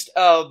just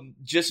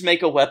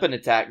make a weapon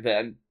attack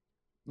then.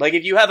 Like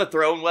if you have a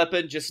thrown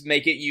weapon, just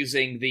make it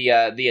using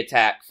the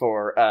attack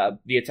for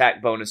the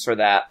attack bonus for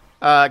that.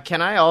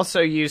 Can I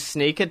also use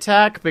sneak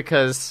attack?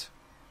 Because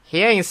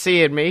he ain't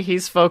seeing me.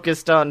 He's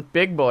focused on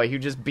Big Boy, who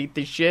just beat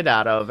the shit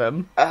out of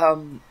him.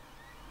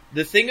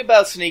 The thing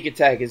about sneak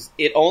attack is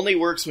it only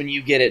works when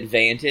you get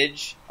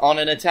advantage on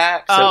an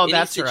attack. So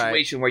that's any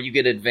situation right. where you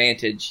get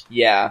advantage,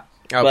 yeah.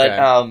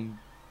 Okay.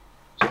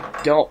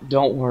 But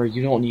don't worry,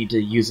 you don't need to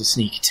use a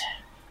sneak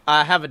attack.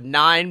 I have a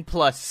 9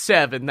 plus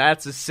 7.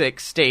 That's a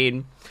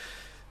 16.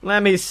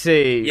 Let me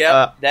see.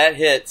 Yep, that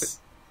hits.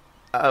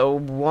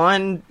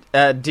 1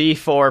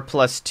 d4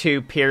 plus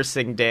 2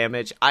 piercing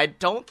damage. I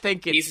don't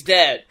think it's... He's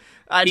dead.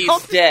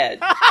 He's dead.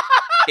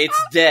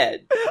 It's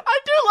dead. I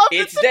do love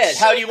it's dead.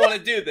 How do you want to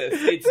do this?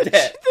 It's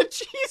dead. The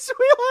cheese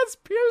wheel has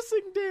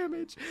piercing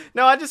damage.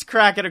 No, I just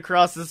crack it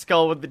across the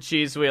skull with the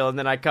cheese wheel, and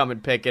then I come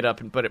and pick it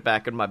up and put it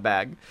back in my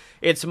bag.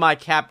 It's my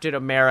Captain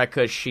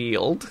America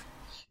shield.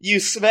 You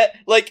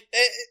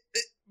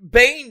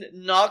Bane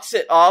knocks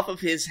it off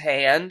of his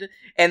hand,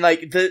 and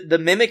the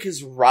mimic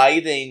is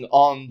writhing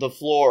on the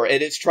floor,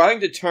 and it's trying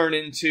to turn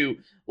into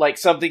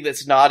something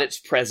that's not its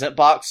present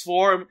box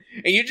form,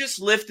 and you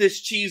just lift this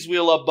cheese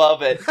wheel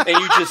above it, and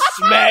you just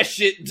smash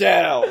it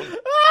down.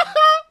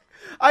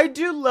 I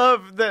do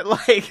love that,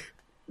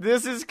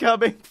 this is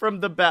coming from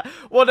the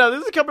well, no,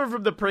 this is coming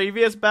from the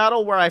previous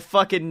battle where I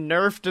fucking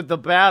nerfed the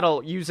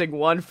battle using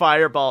one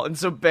fireball, and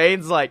so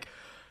Bane's like,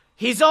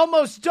 he's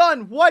almost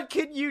done, what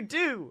can you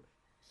do?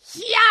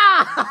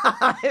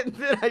 Yeah! And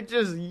then I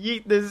just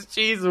yeet this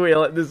cheese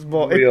wheel at this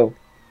boy.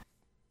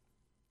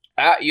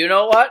 You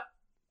know what?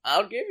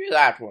 I'll give you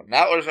that one.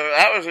 That was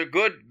a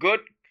good.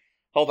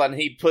 Hold on,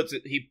 he puts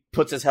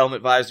his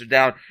helmet visor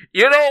down.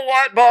 You know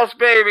what, boss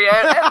baby?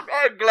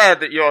 I'm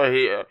glad that you're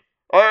here.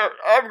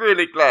 I'm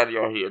really glad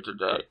you're here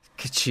today.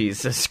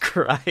 Jesus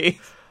Christ.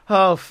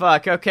 Oh,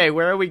 fuck. Okay,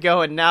 where are we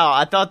going now?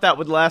 I thought that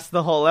would last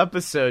the whole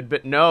episode,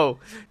 but no.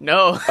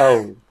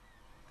 Oh.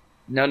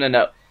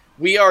 No.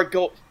 We are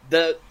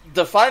the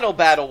final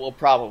battle will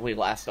probably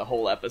last a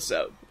whole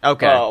episode.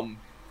 Okay.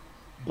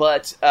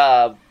 But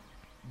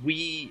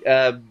we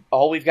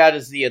all we've got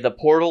is the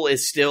portal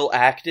is still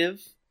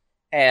active,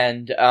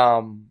 and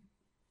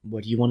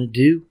what do you want to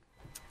do?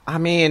 I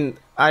mean,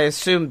 I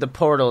assume the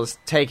portal is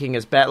taking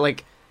us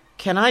back.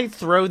 Can I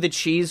throw the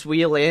cheese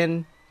wheel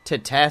in to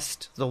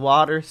test the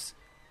waters?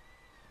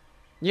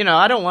 You know,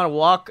 I don't want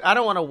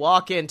to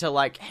walk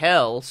into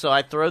hell, so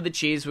I throw the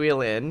cheese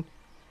wheel in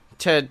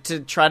to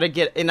try to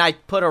get, and I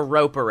put a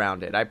rope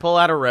around it. I pull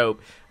out a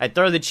rope, I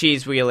throw the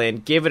cheese wheel in,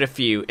 give it a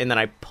few, and then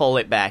I pull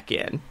it back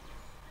in.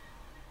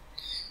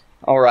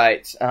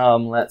 Alright,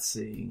 let's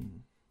see.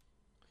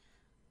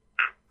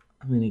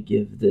 I'm gonna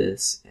give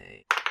this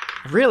a...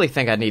 I really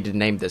think I need to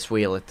name this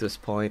wheel at this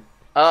point.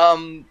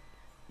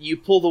 You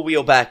pull the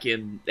wheel back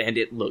in, and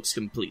it looks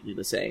completely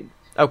the same.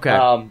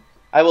 Okay.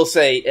 I will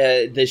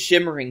say, the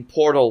shimmering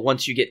portal,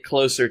 once you get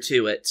closer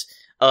to it,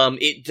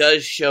 it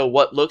does show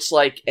what looks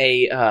like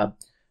a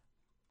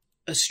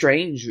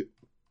strange...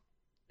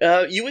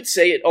 you would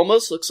say it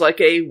almost looks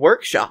like a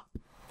workshop.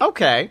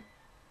 Okay.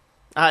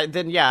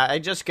 Then, yeah, I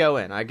just go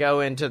in. I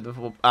go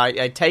into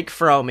I take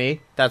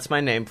Fromy. That's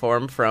my name for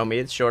him, Fromy.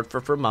 It's short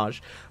for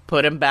fromage.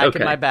 Put him back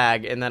in my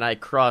bag, and then I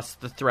cross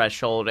the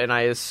threshold, and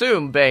I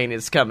assume Bane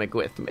is coming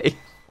with me.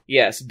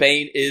 Yes,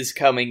 Bane is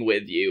coming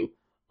with you.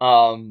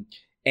 As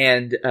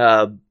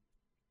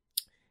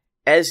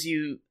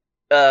you...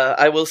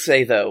 I will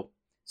say, though,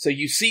 so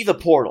you see the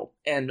portal,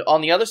 and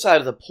on the other side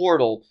of the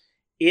portal,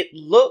 it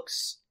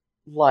looks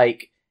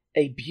like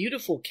a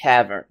beautiful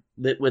cavern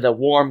lit with a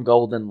warm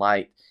golden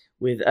light,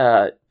 with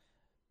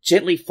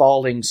gently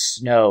falling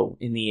snow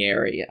in the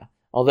area.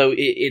 Although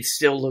it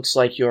still looks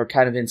like you're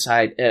kind of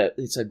inside,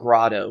 it's a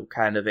grotto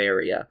kind of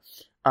area.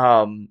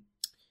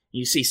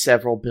 You see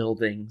several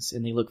buildings,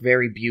 and they look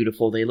very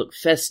beautiful. They look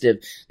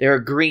festive. There are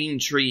green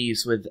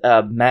trees with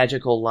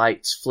magical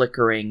lights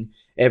flickering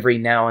every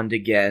now and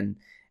again.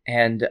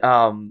 And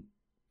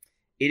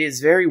it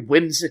is very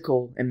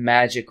whimsical and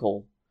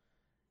magical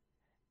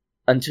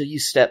until you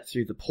step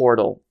through the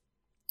portal.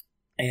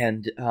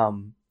 And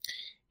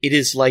it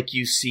is like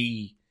you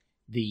see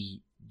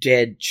the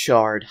dead,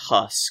 charred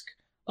husk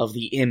of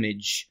the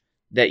image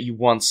that you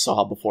once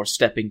saw before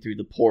stepping through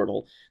the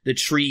portal. The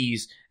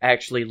trees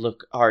actually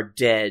are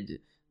dead.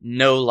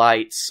 No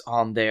lights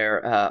on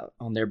their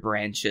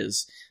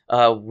branches.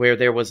 Where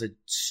there was a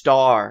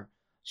star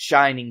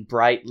shining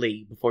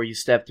brightly before you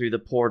step through the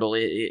portal,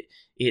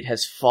 it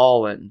has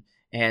fallen.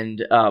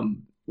 And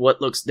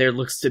there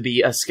looks to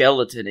be a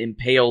skeleton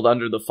impaled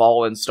under the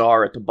fallen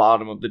star at the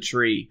bottom of the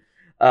tree.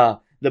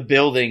 The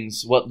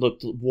buildings, what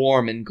looked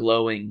warm and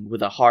glowing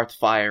with a hearth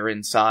fire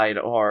inside,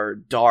 are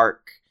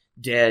dark,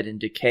 dead, and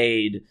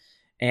decayed.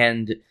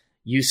 And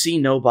you see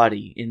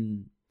nobody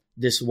in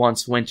this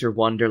once winter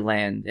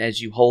wonderland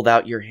as you hold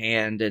out your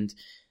hand and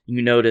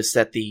you notice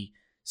that the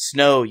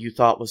snow you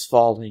thought was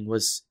falling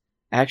was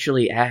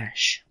actually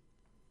ash.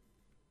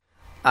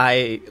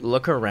 I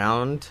look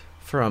around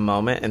for a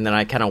moment and then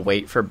I kind of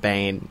wait for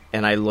Bane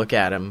and I look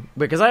at him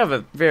because I have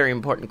a very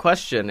important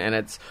question and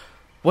it's,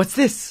 what's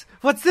this?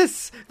 What's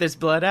this? There's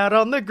blood out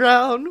on the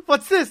ground.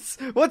 What's this?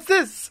 What's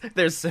this?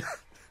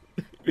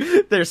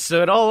 There's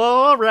soot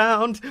all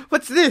around.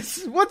 What's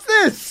this? What's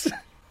this?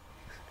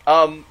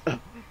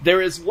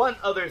 There is one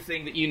other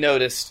thing that you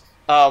noticed.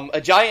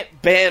 A giant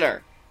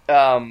banner,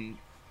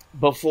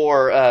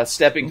 before,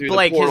 stepping through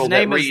Blake, the portal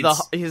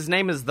his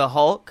name is the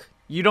Hulk.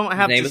 You don't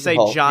have to say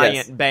giant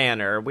yes.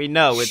 Banner. We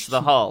know it's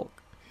the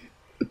Hulk.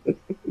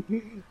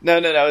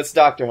 No, it's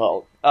Dr.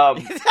 Hulk.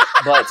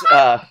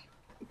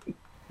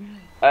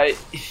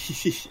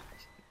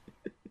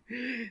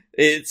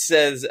 It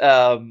says,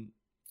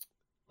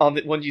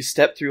 when you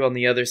step through on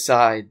the other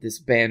side, this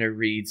banner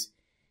reads,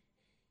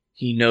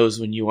 "He knows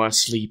when you are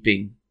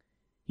sleeping.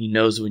 He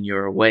knows when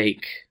you're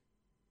awake.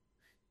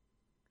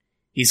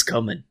 He's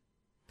coming."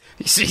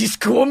 He's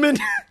coming?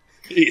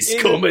 He's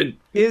coming.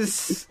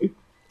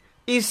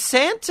 Is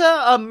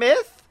Santa a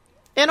myth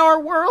in our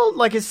world?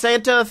 Like, is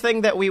Santa a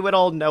thing that we would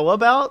all know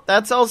about?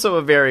 That's also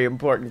a very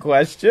important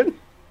question.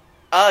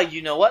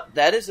 You know what?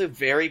 That is a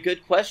very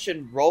good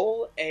question.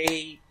 Roll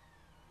a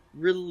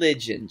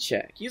religion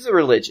check. Use a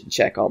religion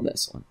check on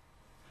this one.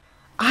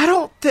 I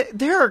don't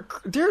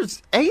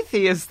there's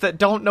atheists that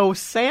don't know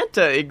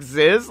Santa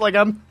exists. Like,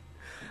 I'm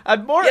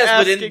more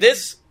asking...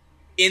 but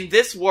in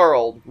this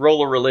world,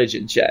 roll a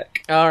religion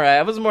check. Alright,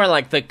 I was more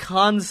like the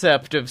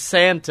concept of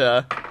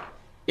Santa.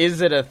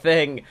 Is it a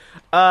thing?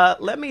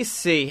 Let me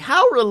see.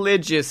 How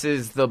religious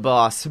is the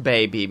boss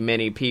baby?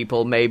 Many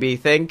people may be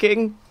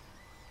thinking.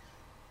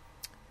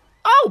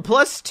 Oh,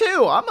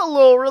 +2. I'm a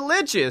little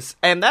religious.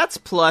 And that's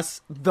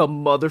plus the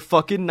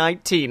motherfucking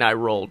 19 I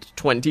rolled.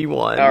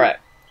 21. Alright.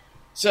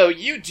 So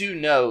you do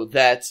know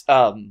that,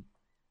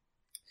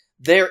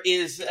 there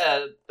is,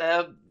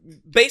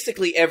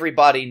 basically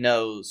everybody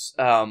knows,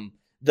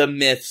 the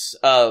myths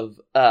of,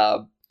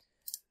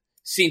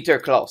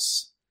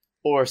 Sinterklaas.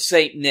 Or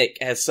Saint Nick,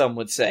 as some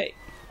would say.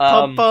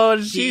 Papa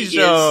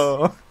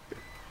Gijo.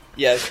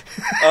 Yes.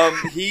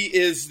 He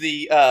is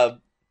the,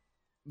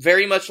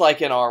 very much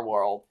like in our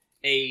world,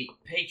 a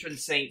patron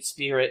saint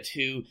spirit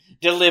who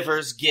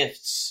delivers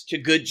gifts to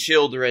good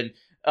children,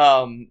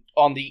 on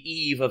the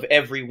eve of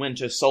every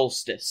winter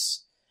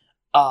solstice.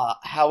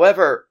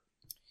 However,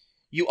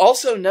 you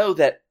also know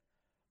that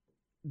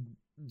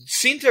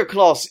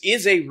Sinterklaas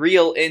is a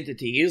real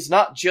entity. He is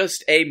not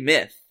just a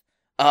myth.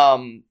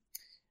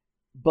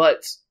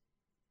 But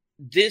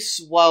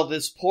while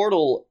this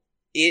portal,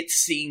 it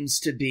seems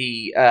to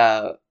be,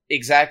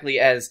 exactly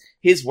as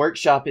his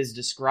workshop is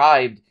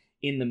described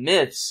in the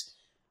myths,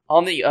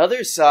 on the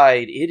other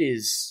side, it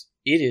is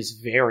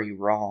very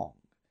wrong.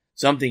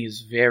 Something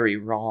is very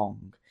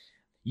wrong.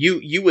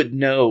 You would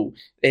know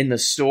in the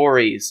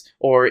stories,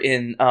 or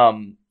in,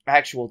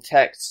 actual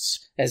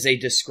texts, as they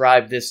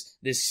describe this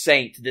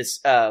saint, this,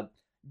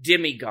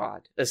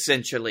 demigod,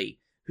 essentially,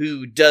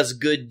 who does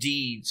good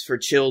deeds for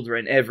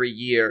children every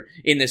year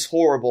in this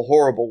horrible,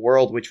 horrible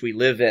world which we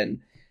live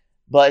in.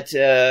 But,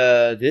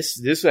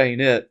 this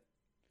ain't it.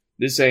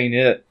 This ain't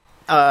it.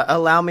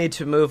 Allow me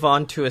to move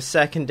on to a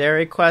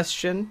secondary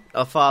question,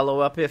 a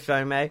follow-up if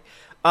I may.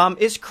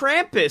 Is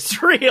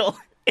Krampus real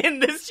in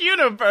this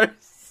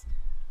universe?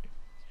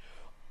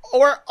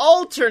 Or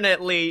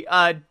alternately,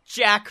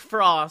 Jack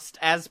Frost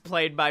as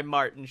played by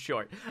Martin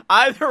Short.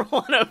 Either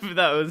one of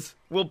those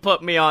will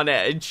put me on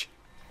edge.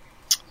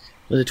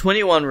 With a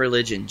 21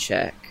 religion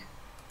check.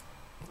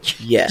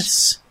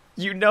 Yes.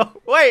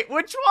 Wait,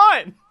 which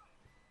one?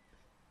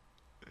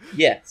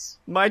 Yes.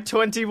 My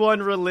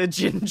 21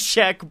 religion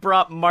check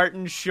brought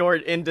Martin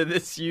Short into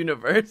this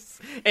universe,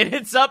 and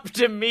it's up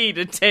to me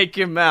to take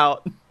him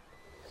out.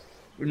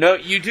 No,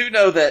 you do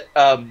know that,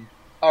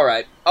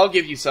 alright, I'll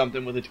give you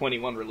something with a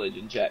 21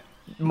 religion check.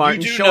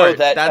 Martin Short,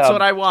 that's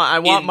what I want. I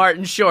want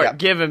Martin Short. Yeah.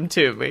 Give him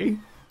to me.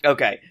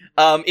 Okay.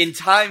 In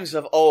times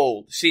of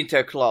old,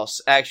 Sinterklaas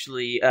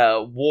actually,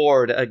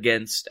 warred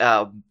against,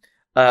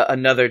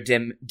 another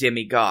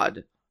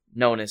demigod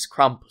known as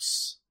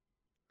Krampus.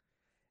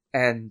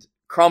 And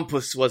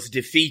Krampus was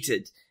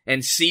defeated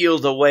and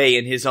sealed away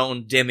in his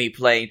own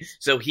demi-plane,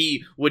 so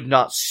he would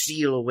not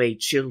seal away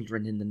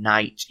children in the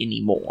night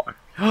anymore.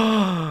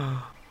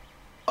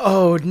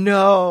 Oh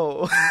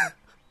no!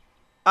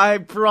 I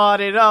brought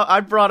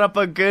up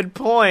a good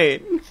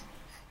point.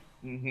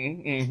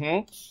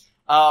 Krampus,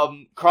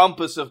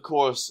 of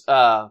course,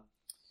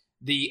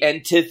 the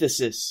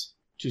antithesis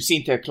to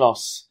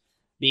Sinterklaas,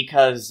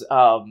 because,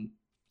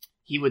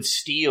 he would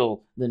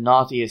steal the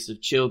naughtiest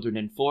of children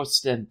and force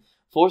them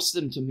forced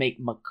them to make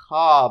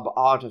macabre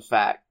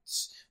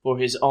artifacts for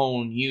his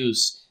own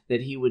use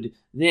that he would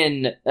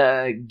then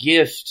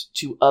gift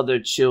to other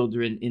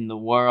children in the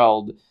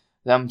world.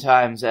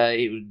 Sometimes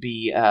it would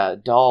be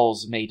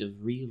dolls made of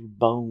real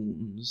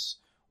bones.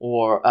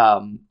 Or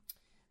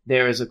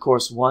there is, of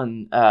course,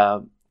 one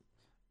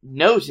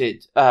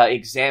noted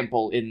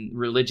example in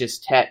religious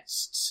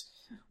texts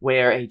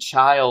where a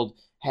child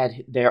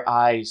had their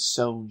eyes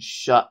sewn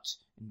shut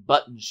and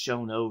buttons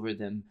shown over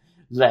them,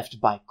 left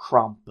by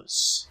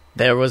Krampus.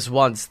 There was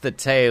once the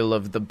tale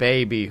of the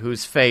baby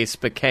whose face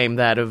became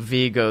that of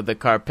Vigo the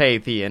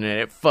Carpathian, and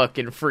it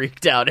fucking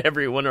freaked out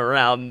everyone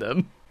around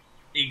them.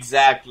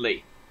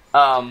 Exactly.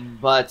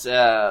 But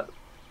the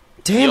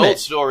old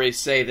stories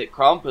say that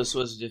Krampus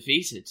was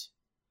defeated.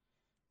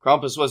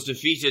 Krampus was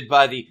defeated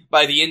by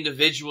the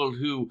individual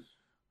who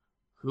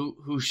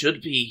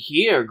should be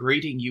here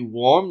greeting you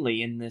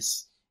warmly in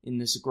this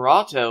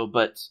grotto,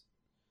 but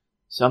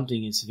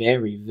something is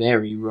very,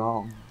 very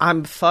wrong.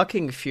 I'm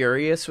fucking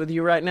furious with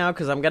you right now,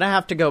 because I'm gonna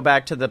have to go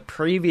back to the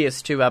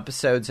previous 2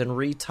 episodes and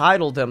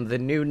retitle them the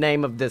new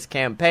name of this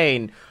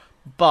campaign,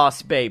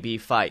 Boss Baby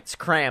Fights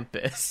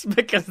Krampus,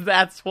 because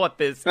that's what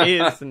this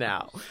is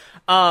now.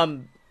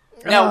 Now,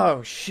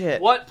 oh, shit.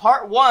 What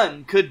part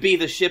 1 could be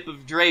the Ship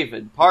of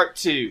Draven, part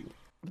 2,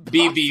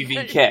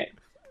 BBVK.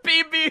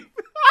 BB...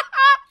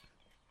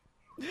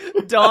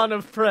 Dawn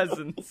of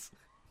Presence.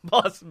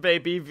 Boss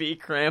Baby v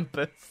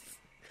Krampus.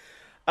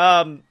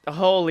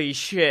 Holy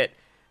shit.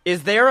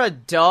 Is there a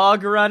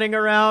dog running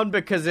around?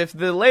 Because if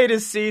the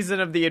latest season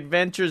of the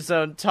Adventure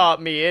Zone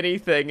taught me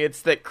anything,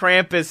 it's that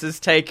Krampus is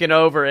taken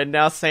over and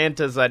now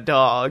Santa's a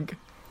dog.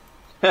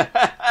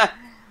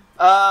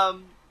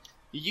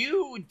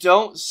 You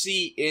don't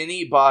see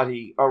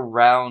anybody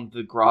around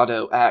the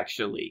grotto,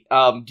 actually.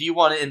 Do you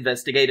want to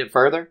investigate it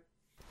further?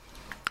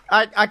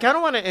 I kind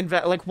of want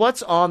to like,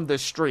 what's on the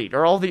street?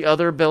 Are all the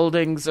other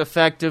buildings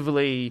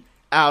effectively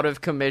out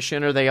of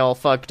commission? Are they all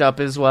fucked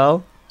up as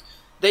well?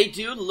 They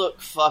do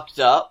look fucked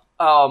up.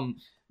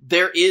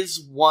 There is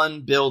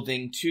one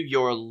building to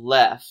your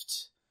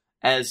left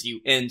as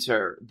you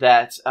enter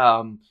that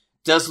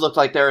does look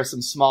like there are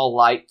some small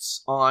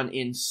lights on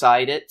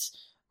inside it.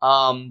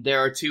 There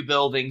are 2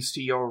 buildings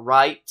to your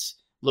right,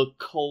 look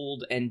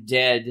cold and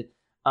dead.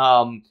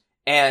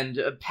 And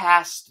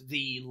past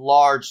the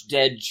large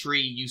dead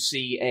tree, you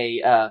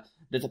see that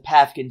the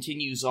path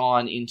continues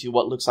on into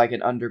what looks like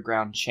an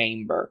underground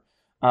chamber.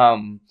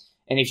 And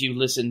if you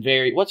listen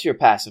what's your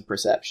passive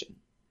perception?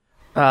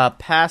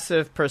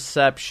 Passive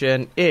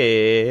perception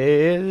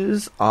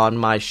is on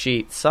my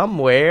sheet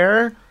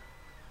somewhere.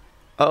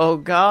 Oh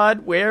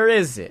god, where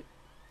is it?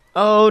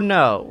 Oh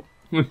no.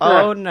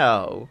 Oh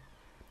no.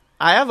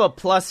 I have a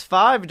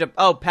 +5 to...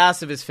 Oh,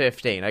 passive is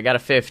 15. I got a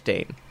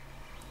 15.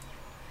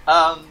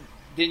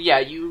 Then yeah,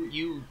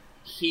 you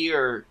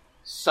hear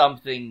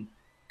something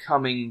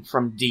coming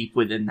from deep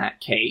within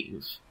that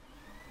cave.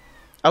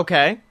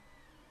 Okay.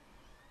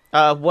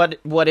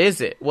 What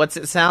is it? What's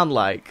it sound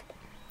like?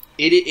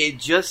 It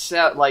just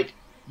sounds like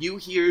you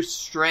hear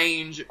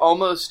strange,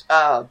 almost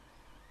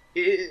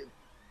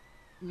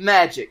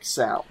magic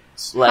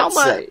sounds.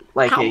 Let's say,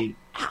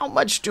 how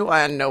much do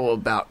I know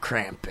about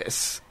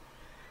Krampus?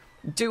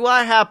 Do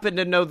I happen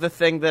to know the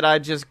thing that I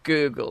just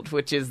Googled,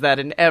 which is that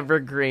an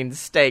evergreen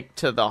stake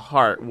to the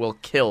heart will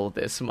kill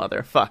this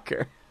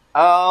motherfucker?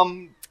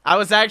 I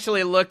was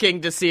actually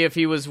looking to see if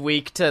he was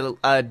weak to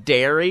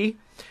dairy,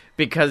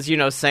 because, you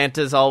know,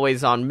 Santa's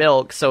always on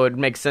milk, so it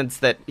makes sense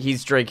that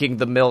he's drinking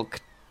the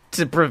milk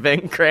to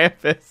prevent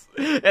Krampus.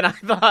 And I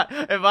thought,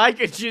 if I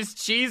could just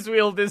cheese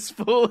wheel this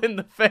fool in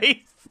the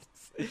face,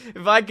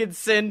 if I could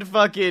send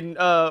fucking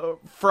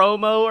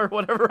Fromo or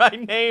whatever I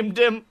named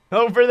him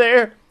over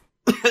there.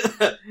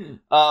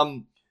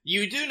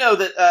 You do know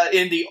that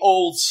in the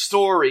old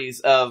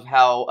stories of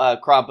how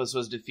Krampus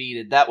was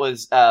defeated, that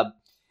was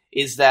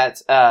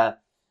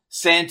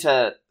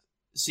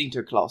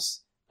Sinterklaas,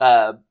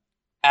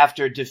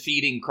 after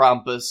defeating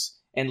Krampus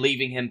and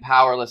leaving him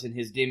powerless in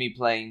his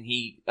demiplane,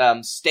 he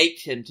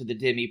staked him to the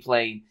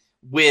demiplane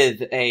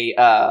with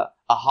a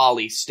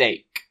holly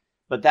stake.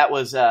 But that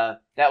was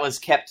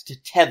kept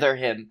to tether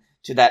him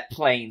to that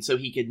plane, so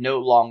he could no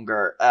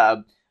longer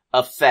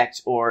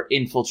affect or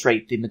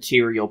infiltrate the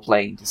material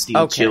plane to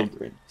steal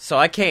children. So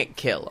I can't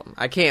kill him.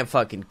 I can't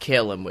fucking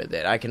kill him with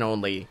it. I can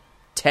only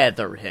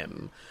tether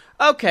him.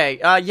 Okay,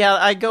 yeah,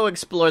 I go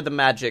explore the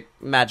magic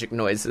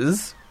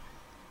noises.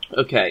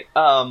 Okay,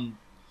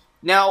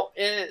 now,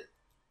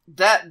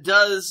 that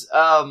does,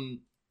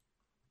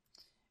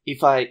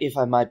 if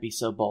I might be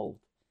so bold,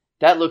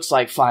 that looks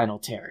like final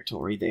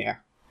territory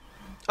there.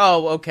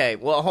 Oh, okay,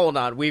 well, hold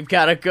on. We've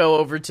got to go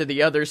over to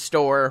the other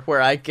store where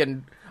I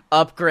can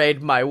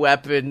upgrade my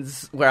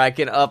weapons, where I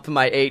can up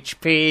my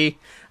HP.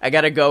 I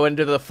gotta go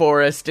into the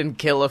forest and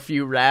kill a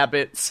few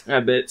rabbits.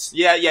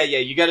 Yeah,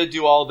 you gotta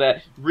do all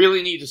that.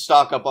 Really need to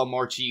stock up on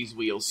more cheese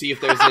wheels, see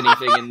if there's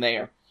anything in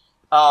there.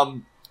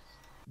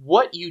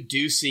 What you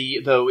do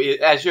see, though,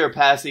 as you're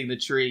passing the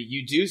tree,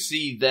 you do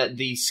see that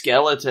the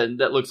skeleton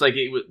that looks like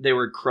they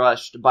were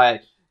crushed by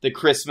the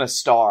Christmas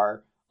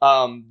star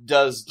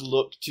does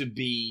look to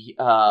be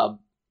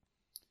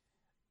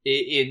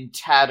in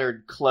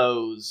tattered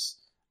clothes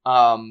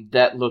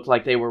that look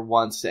like they were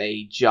once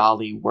a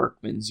jolly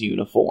workman's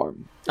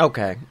uniform.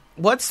 Okay.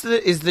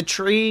 Is the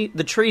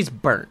tree's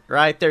burnt,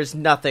 right? There's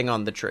nothing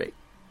on the tree.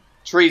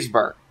 Tree's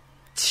burnt.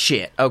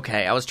 Shit.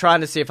 Okay. I was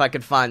trying to see if I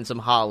could find some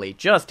holly,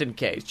 just in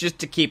case, just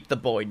to keep the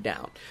boy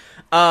down.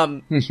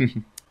 I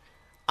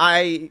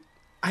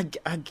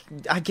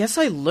guess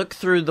I look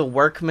through the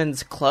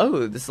workman's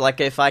clothes,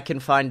 like if I can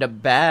find a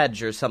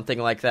badge or something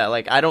like that.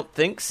 Like, I don't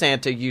think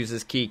Santa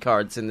uses key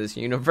cards in this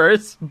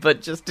universe,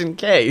 but just in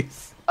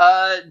case.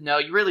 No,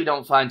 you really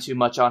don't find too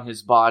much on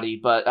his body,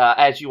 but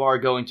as you are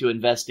going to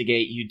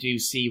investigate, you do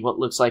see what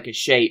looks like a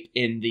shape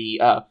in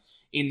the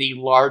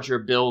larger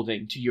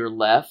building to your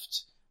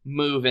left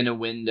move in a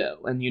window,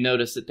 and you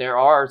notice that there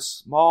are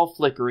small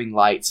flickering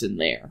lights in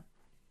there.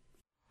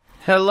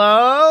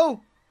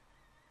 Hello?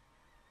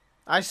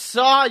 I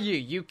saw you.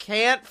 You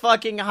can't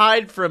fucking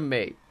hide from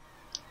me.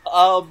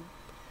 Do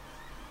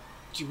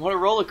you want to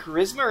roll a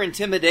charisma or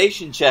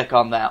intimidation check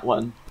on that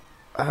one?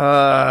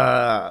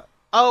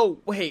 Oh,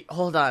 wait,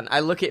 hold on.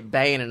 I look at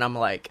Bane and I'm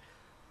like,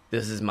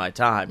 this is my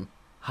time.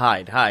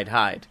 Hide, hide,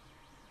 hide.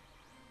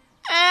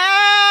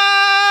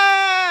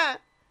 Ah!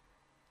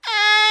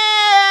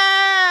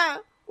 Ah!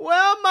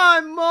 Where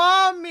my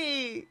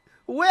mommy?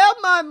 Where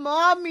my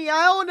mommy?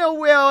 I don't know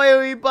where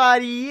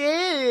everybody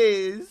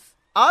is.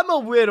 I'm a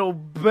little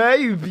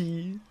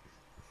baby.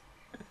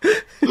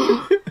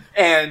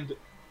 And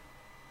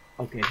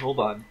okay, hold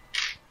on.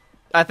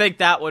 I think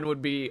that one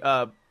would be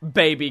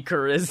baby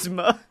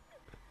charisma.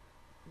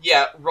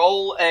 Yeah,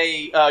 roll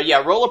a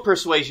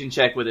persuasion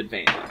check with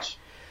advantage.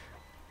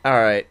 All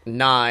right,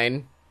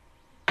 9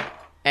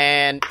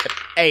 and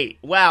 8.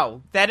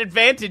 Wow, that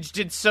advantage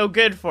did so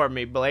good for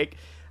me, Blake.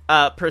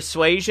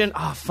 Persuasion.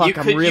 Oh fuck,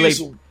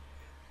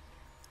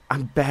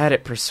 I'm bad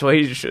at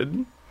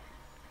persuasion.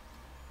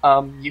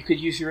 You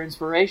could use your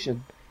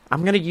inspiration.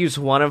 I'm gonna use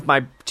one of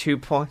my 2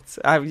 points.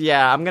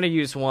 I'm gonna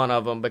use one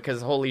of them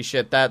because holy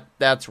shit,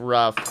 that's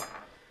rough.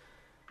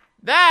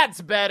 That's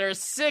better.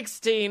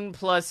 16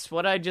 plus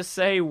what I just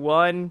say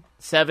 1,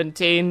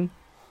 17.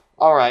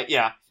 All right,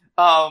 yeah.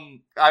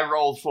 I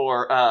rolled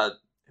for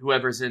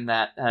whoever's in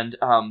that, and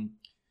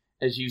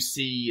as you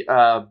see,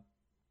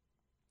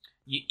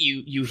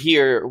 you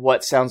hear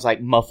what sounds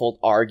like muffled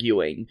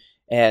arguing,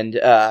 and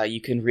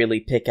you can really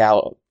pick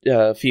out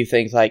a few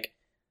things like,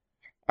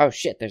 oh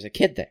shit, there's a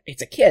kid there.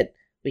 It's a kid.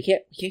 We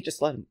can't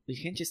just let him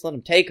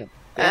take him.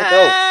 Go.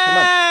 Come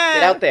on,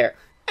 get out there.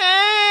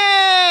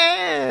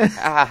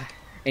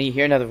 And you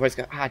hear another voice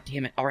go,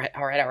 damn it. All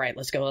right.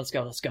 Let's go.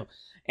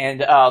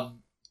 And,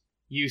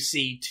 you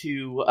see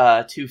two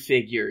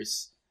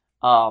figures,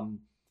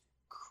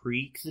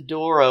 creak the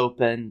door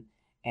open,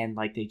 and,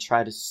 like, they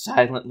try to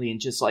silently and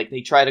just, like,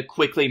 they try to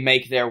quickly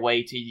make their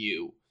way to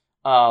you.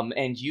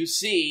 And you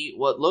see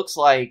what looks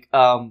like,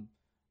 2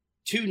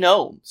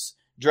 gnomes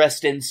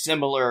dressed in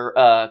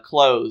similar,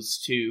 clothes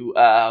to,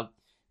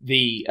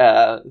 the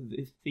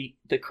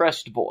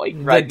crushed boy.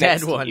 Right, the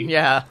dead one,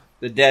 yeah.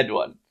 The dead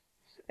one.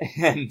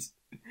 And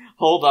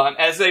hold on,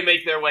 as they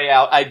make their way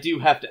out, I do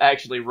have to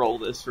actually roll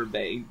this for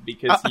Bane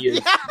because he is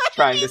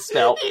trying to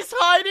stealth. He's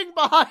hiding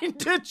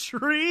behind a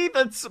tree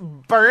that's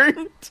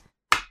burnt.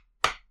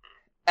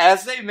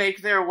 As they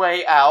make their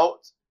way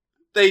out,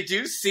 they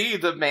do see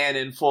the man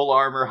in full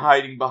armor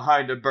hiding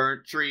behind a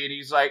burnt tree, and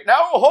he's like, "No,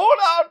 hold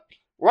on,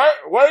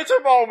 wait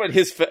a moment."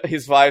 His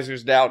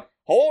visor's down.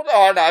 Hold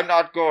on, I'm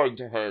not going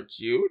to hurt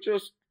you.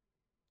 Just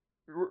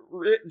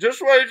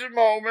wait a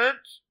moment.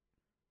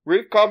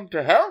 We've come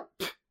to help.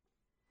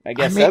 I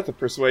guess that's a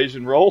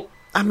persuasion roll.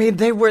 I mean,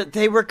 they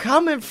were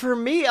coming for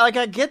me. Like,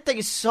 I get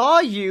they saw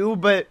you,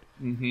 but...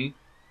 Mm-hmm.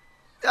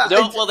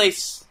 Well,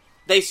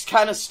 they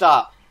kind of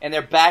stop, and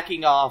they're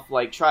backing off,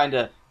 like, trying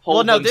to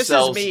hold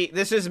themselves...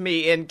 This is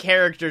me in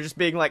character just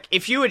being like,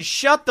 if you had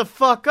shut the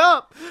fuck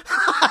up,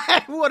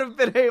 I would have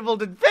been able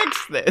to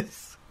fix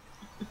this.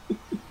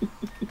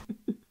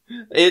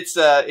 It's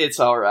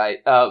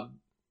alright.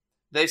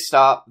 They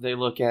stop, they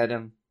look at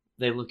him,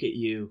 they look at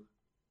you.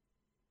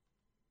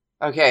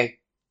 Okay,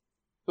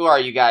 who are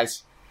you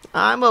guys?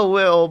 I'm a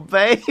little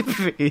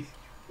baby.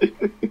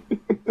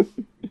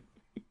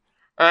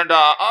 And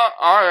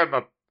I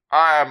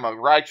am a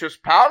righteous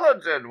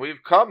paladin.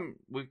 We've come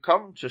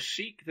to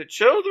seek the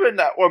children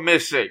that were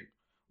missing.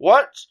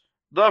 What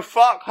the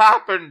fuck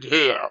happened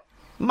here?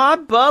 My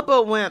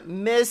Bubba went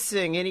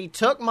missing and he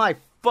took my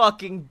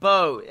fucking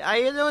boat.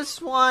 I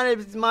just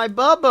wanted my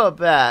Bubba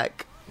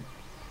back.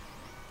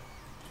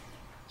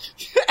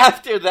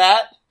 After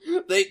that,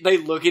 they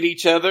look at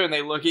each other and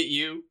they look at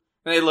you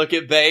and they look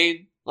at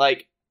Bane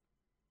like,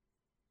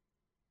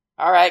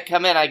 all right,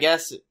 come in. I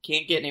guess it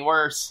can't get any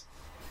worse.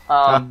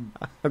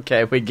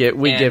 Okay, we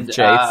give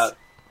chase.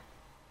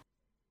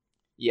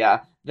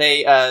 Yeah,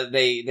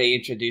 they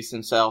introduce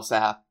themselves.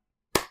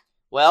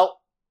 Well,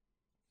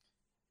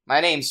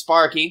 my name's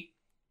Sparky,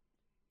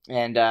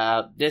 and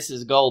this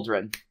is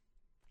Goldrin.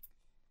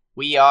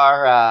 We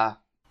are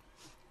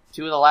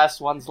two of the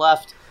last ones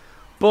left.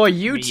 Boy,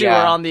 you two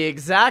are on the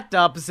exact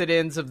opposite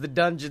ends of the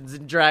Dungeons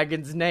and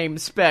Dragons name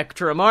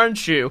spectrum,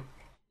 aren't you?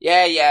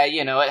 Yeah,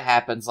 it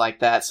happens like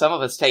that. Some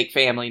of us take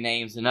family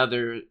names, and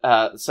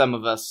some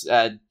of us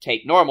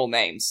take normal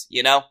names,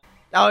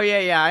 Oh,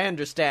 yeah, I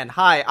understand.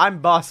 Hi, I'm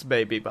Boss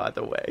Baby, by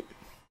the way.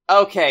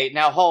 Okay,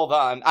 now hold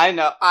on. I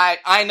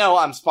know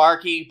I'm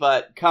Sparky,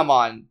 but come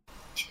on.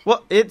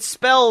 Well, it's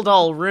spelled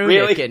all runic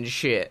Really? and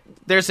shit.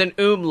 There's an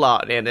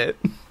umlaut in it.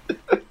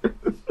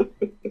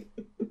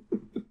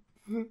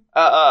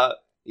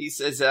 He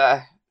says,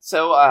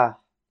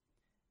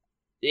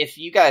 if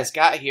you guys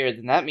got here,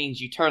 then that means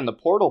you turned the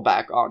portal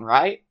back on,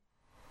 right?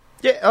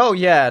 Yeah. Oh,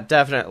 yeah,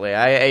 definitely.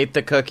 I ate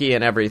the cookie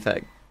and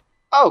everything.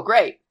 Oh,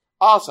 great.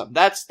 Awesome.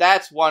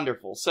 That's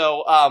wonderful.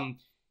 So,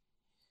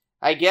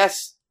 I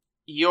guess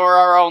you're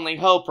our only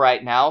hope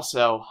right now,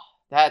 so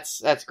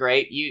that's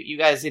great. You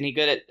guys any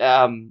good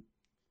at,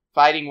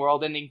 fighting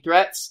world-ending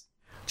threats?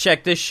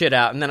 Check this shit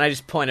out, and then I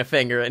just point a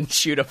finger and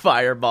shoot a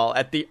fireball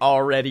at the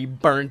already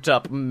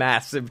burnt-up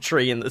massive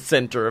tree in the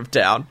center of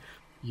town.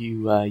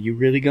 You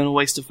really gonna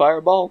waste a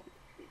fireball?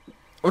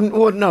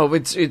 Well, no,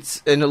 it's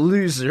an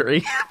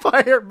illusory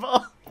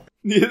fireball.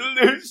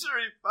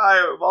 Illusory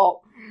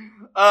fireball.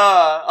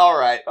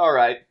 Alright.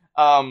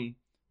 You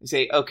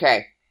say,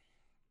 okay.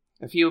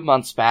 A few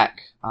months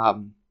back,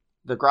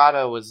 the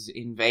grotto was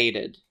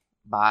invaded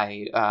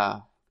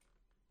by,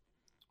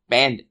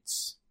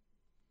 bandits.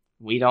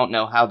 We don't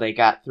know how they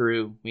got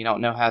through. We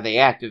don't know how they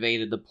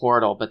activated the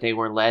portal, but they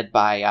were led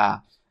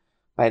by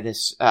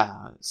this,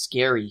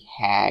 scary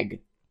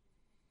hag.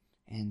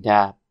 And,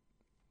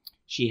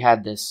 she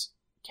had this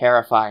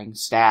terrifying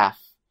staff,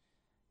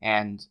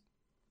 and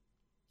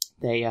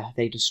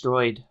they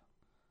destroyed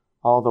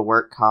all the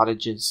work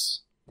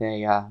cottages.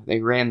 They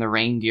ran the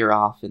reindeer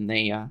off, and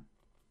they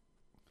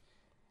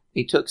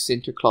took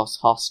Sinterklaas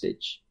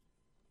hostage.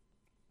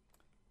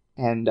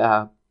 And,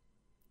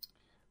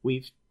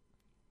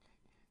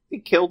 they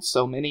killed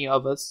so many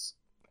of us.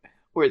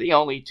 We're the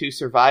only two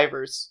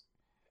survivors.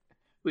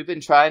 We've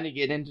been trying to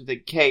get into the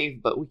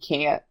cave, but we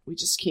can't. We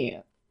just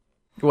can't.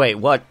 Wait,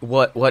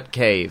 what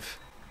cave?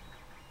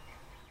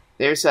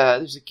 There's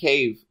a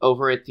cave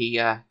over at the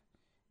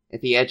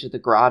edge of the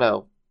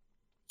grotto.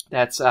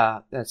 That's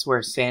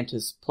where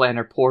Santa's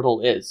planner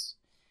portal is.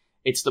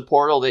 It's the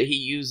portal that he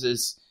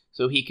uses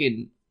so he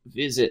can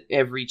visit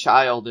every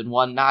child in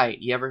one night.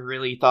 You ever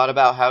really thought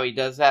about how he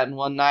does that in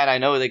one night? I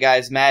know the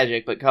guy's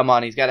magic, but come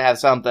on, he's got to have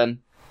something.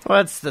 Well,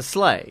 it's the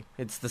sleigh.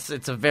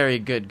 It's a very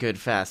good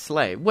fast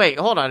sleigh. Wait,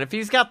 hold on. If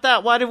he's got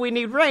that, why do we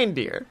need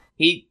reindeer?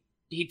 He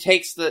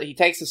takes the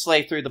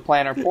sleigh through the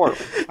planner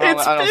portal. I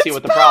don't see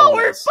what the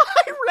problem is. It's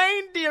powered by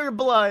reindeer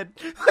blood.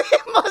 We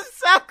must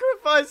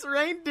sacrifice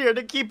reindeer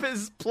to keep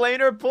his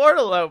planar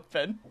portal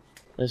open.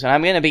 Listen,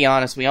 I'm gonna be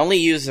honest. We only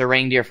use the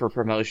reindeer for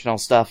promotional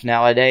stuff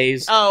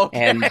nowadays. Oh,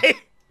 okay. And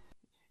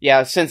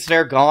yeah, since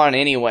they're gone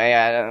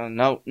anyway,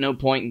 no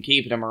point in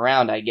keeping them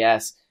around, I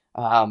guess.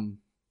 The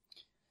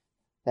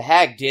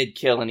hag did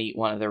kill and eat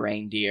one of the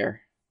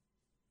reindeer.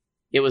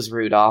 It was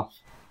Rudolph.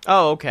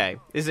 Oh, okay.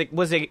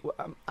 Was he,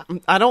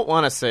 I don't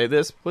want to say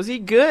this. Was he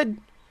good?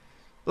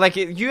 Like,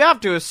 you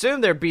have to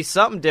assume there'd be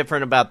something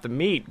different about the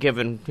meat,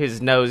 given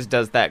his nose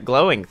does that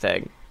glowing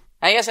thing.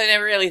 I guess I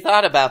never really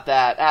thought about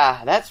that.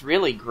 That's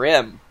really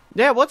grim.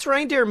 Yeah, what's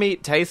reindeer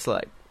meat taste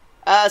like?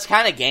 It's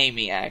kind of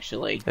gamey,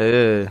 actually.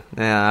 Yeah,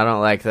 I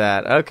don't like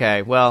that.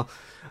 Okay, well,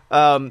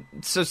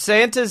 so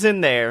Santa's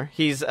in there.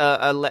 He's,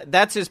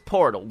 that's his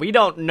portal. We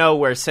don't know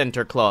where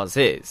Sinterklaas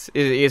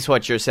is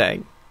what you're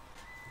saying.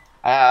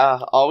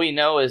 All we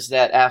know is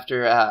that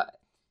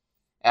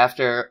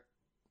after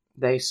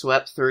they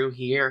swept through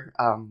here,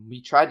 we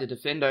tried to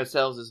defend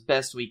ourselves as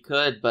best we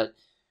could, but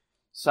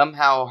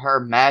somehow her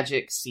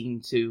magic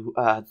seemed to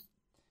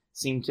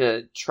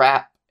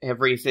trap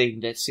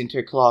everything that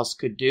Sinterklaas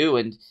could do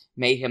and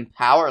made him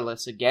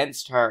powerless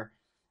against her.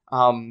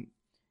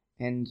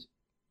 And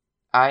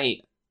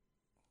I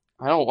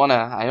don't want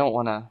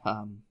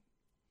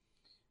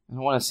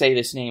to say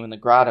this name in the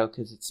grotto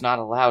because it's not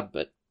allowed,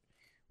 but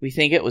we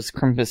think it was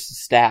Krampus'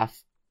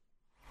 staff.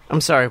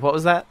 I'm sorry, what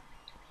was that?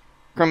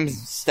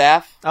 Krampus'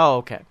 staff? Oh,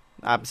 okay.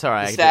 I'm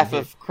sorry. The staff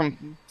of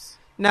Krampus.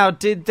 Now,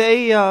 did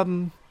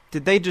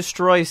they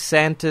destroy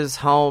Santa's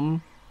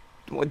home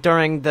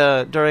during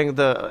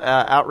the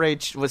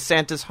outrage? Was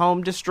Santa's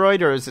home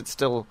destroyed, or is it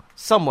still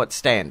somewhat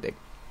standing?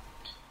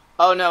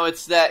 Oh no,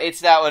 it's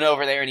that one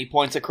over there, and he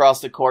points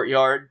across the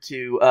courtyard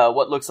to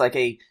what looks like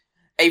a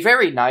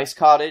very nice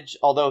cottage,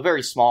 although a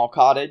very small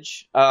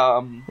cottage,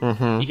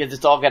 because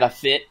it's all got to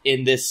fit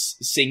in this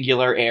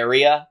singular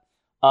area.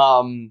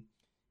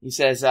 He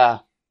says,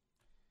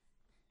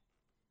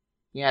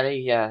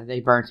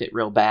 they burnt it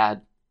real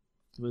bad.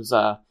 It was,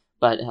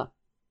 but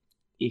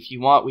if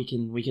you want, we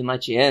can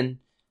let you in.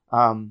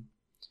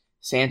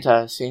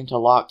 Santa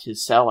locked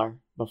his cellar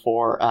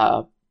before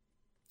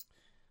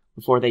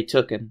they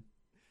took him.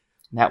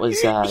 That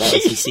was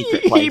his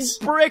secret place.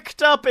 He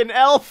bricked up an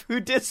elf who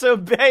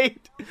disobeyed.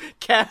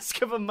 Cask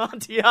of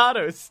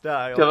Amontillado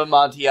style. Of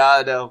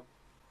Amontillado.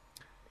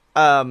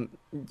 Yeah,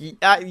 No,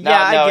 I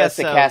guess it's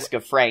the so. cask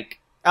of Frank.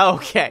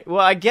 Okay, well,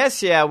 I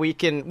guess, yeah, we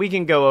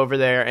can go over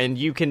there, and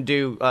you can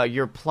do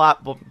your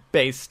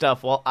plot-based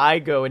stuff while I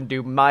go and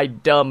do my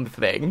dumb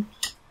thing.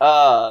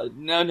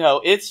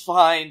 No, it's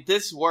fine.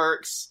 This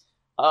works.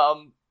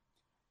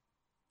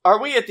 Are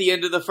we at the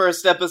end of the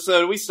first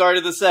episode? We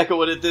started the second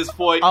one at this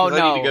point. Oh, no.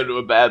 I need to go to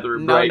a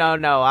bathroom break.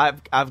 No,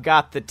 I've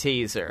got the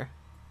teaser.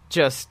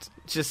 Just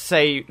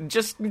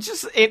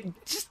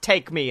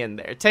take me in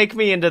there. Take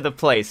me into the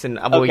place, and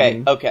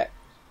Okay.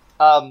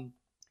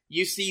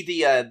 You see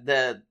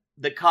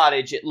the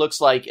cottage. It looks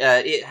like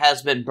it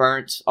has been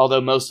burnt, although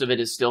most of it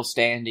is still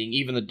standing.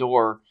 Even the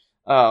door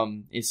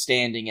is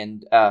standing,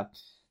 and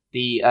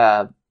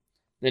the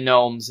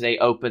gnomes, they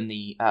open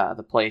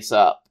the place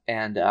up,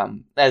 and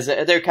as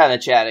they're kind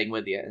of chatting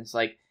with you, it's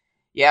like,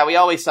 yeah, we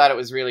always thought it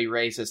was really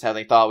racist how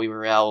they thought we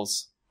were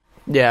elves.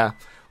 Yeah.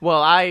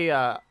 Well,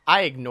 I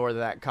ignore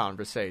that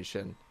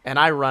conversation, and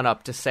I run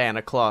up to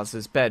Santa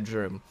Claus's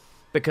bedroom,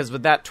 because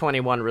with that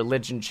 21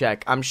 religion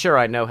check, I'm sure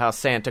I know how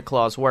Santa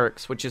Claus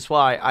works, which is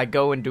why I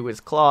go into his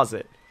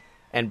closet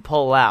and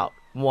pull out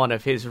one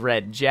of his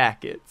red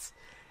jackets,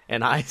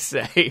 and I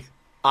say,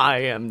 I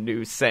am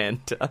new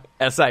Santa,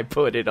 as I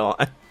put it on.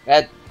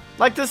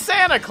 Like the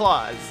Santa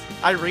Claus!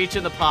 I reach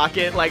in the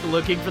pocket, like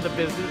looking for the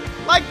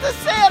business, like the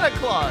Santa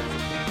Claus!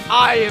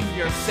 I am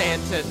your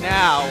Santa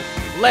now.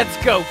 Let's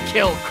go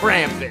kill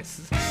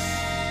Krampus.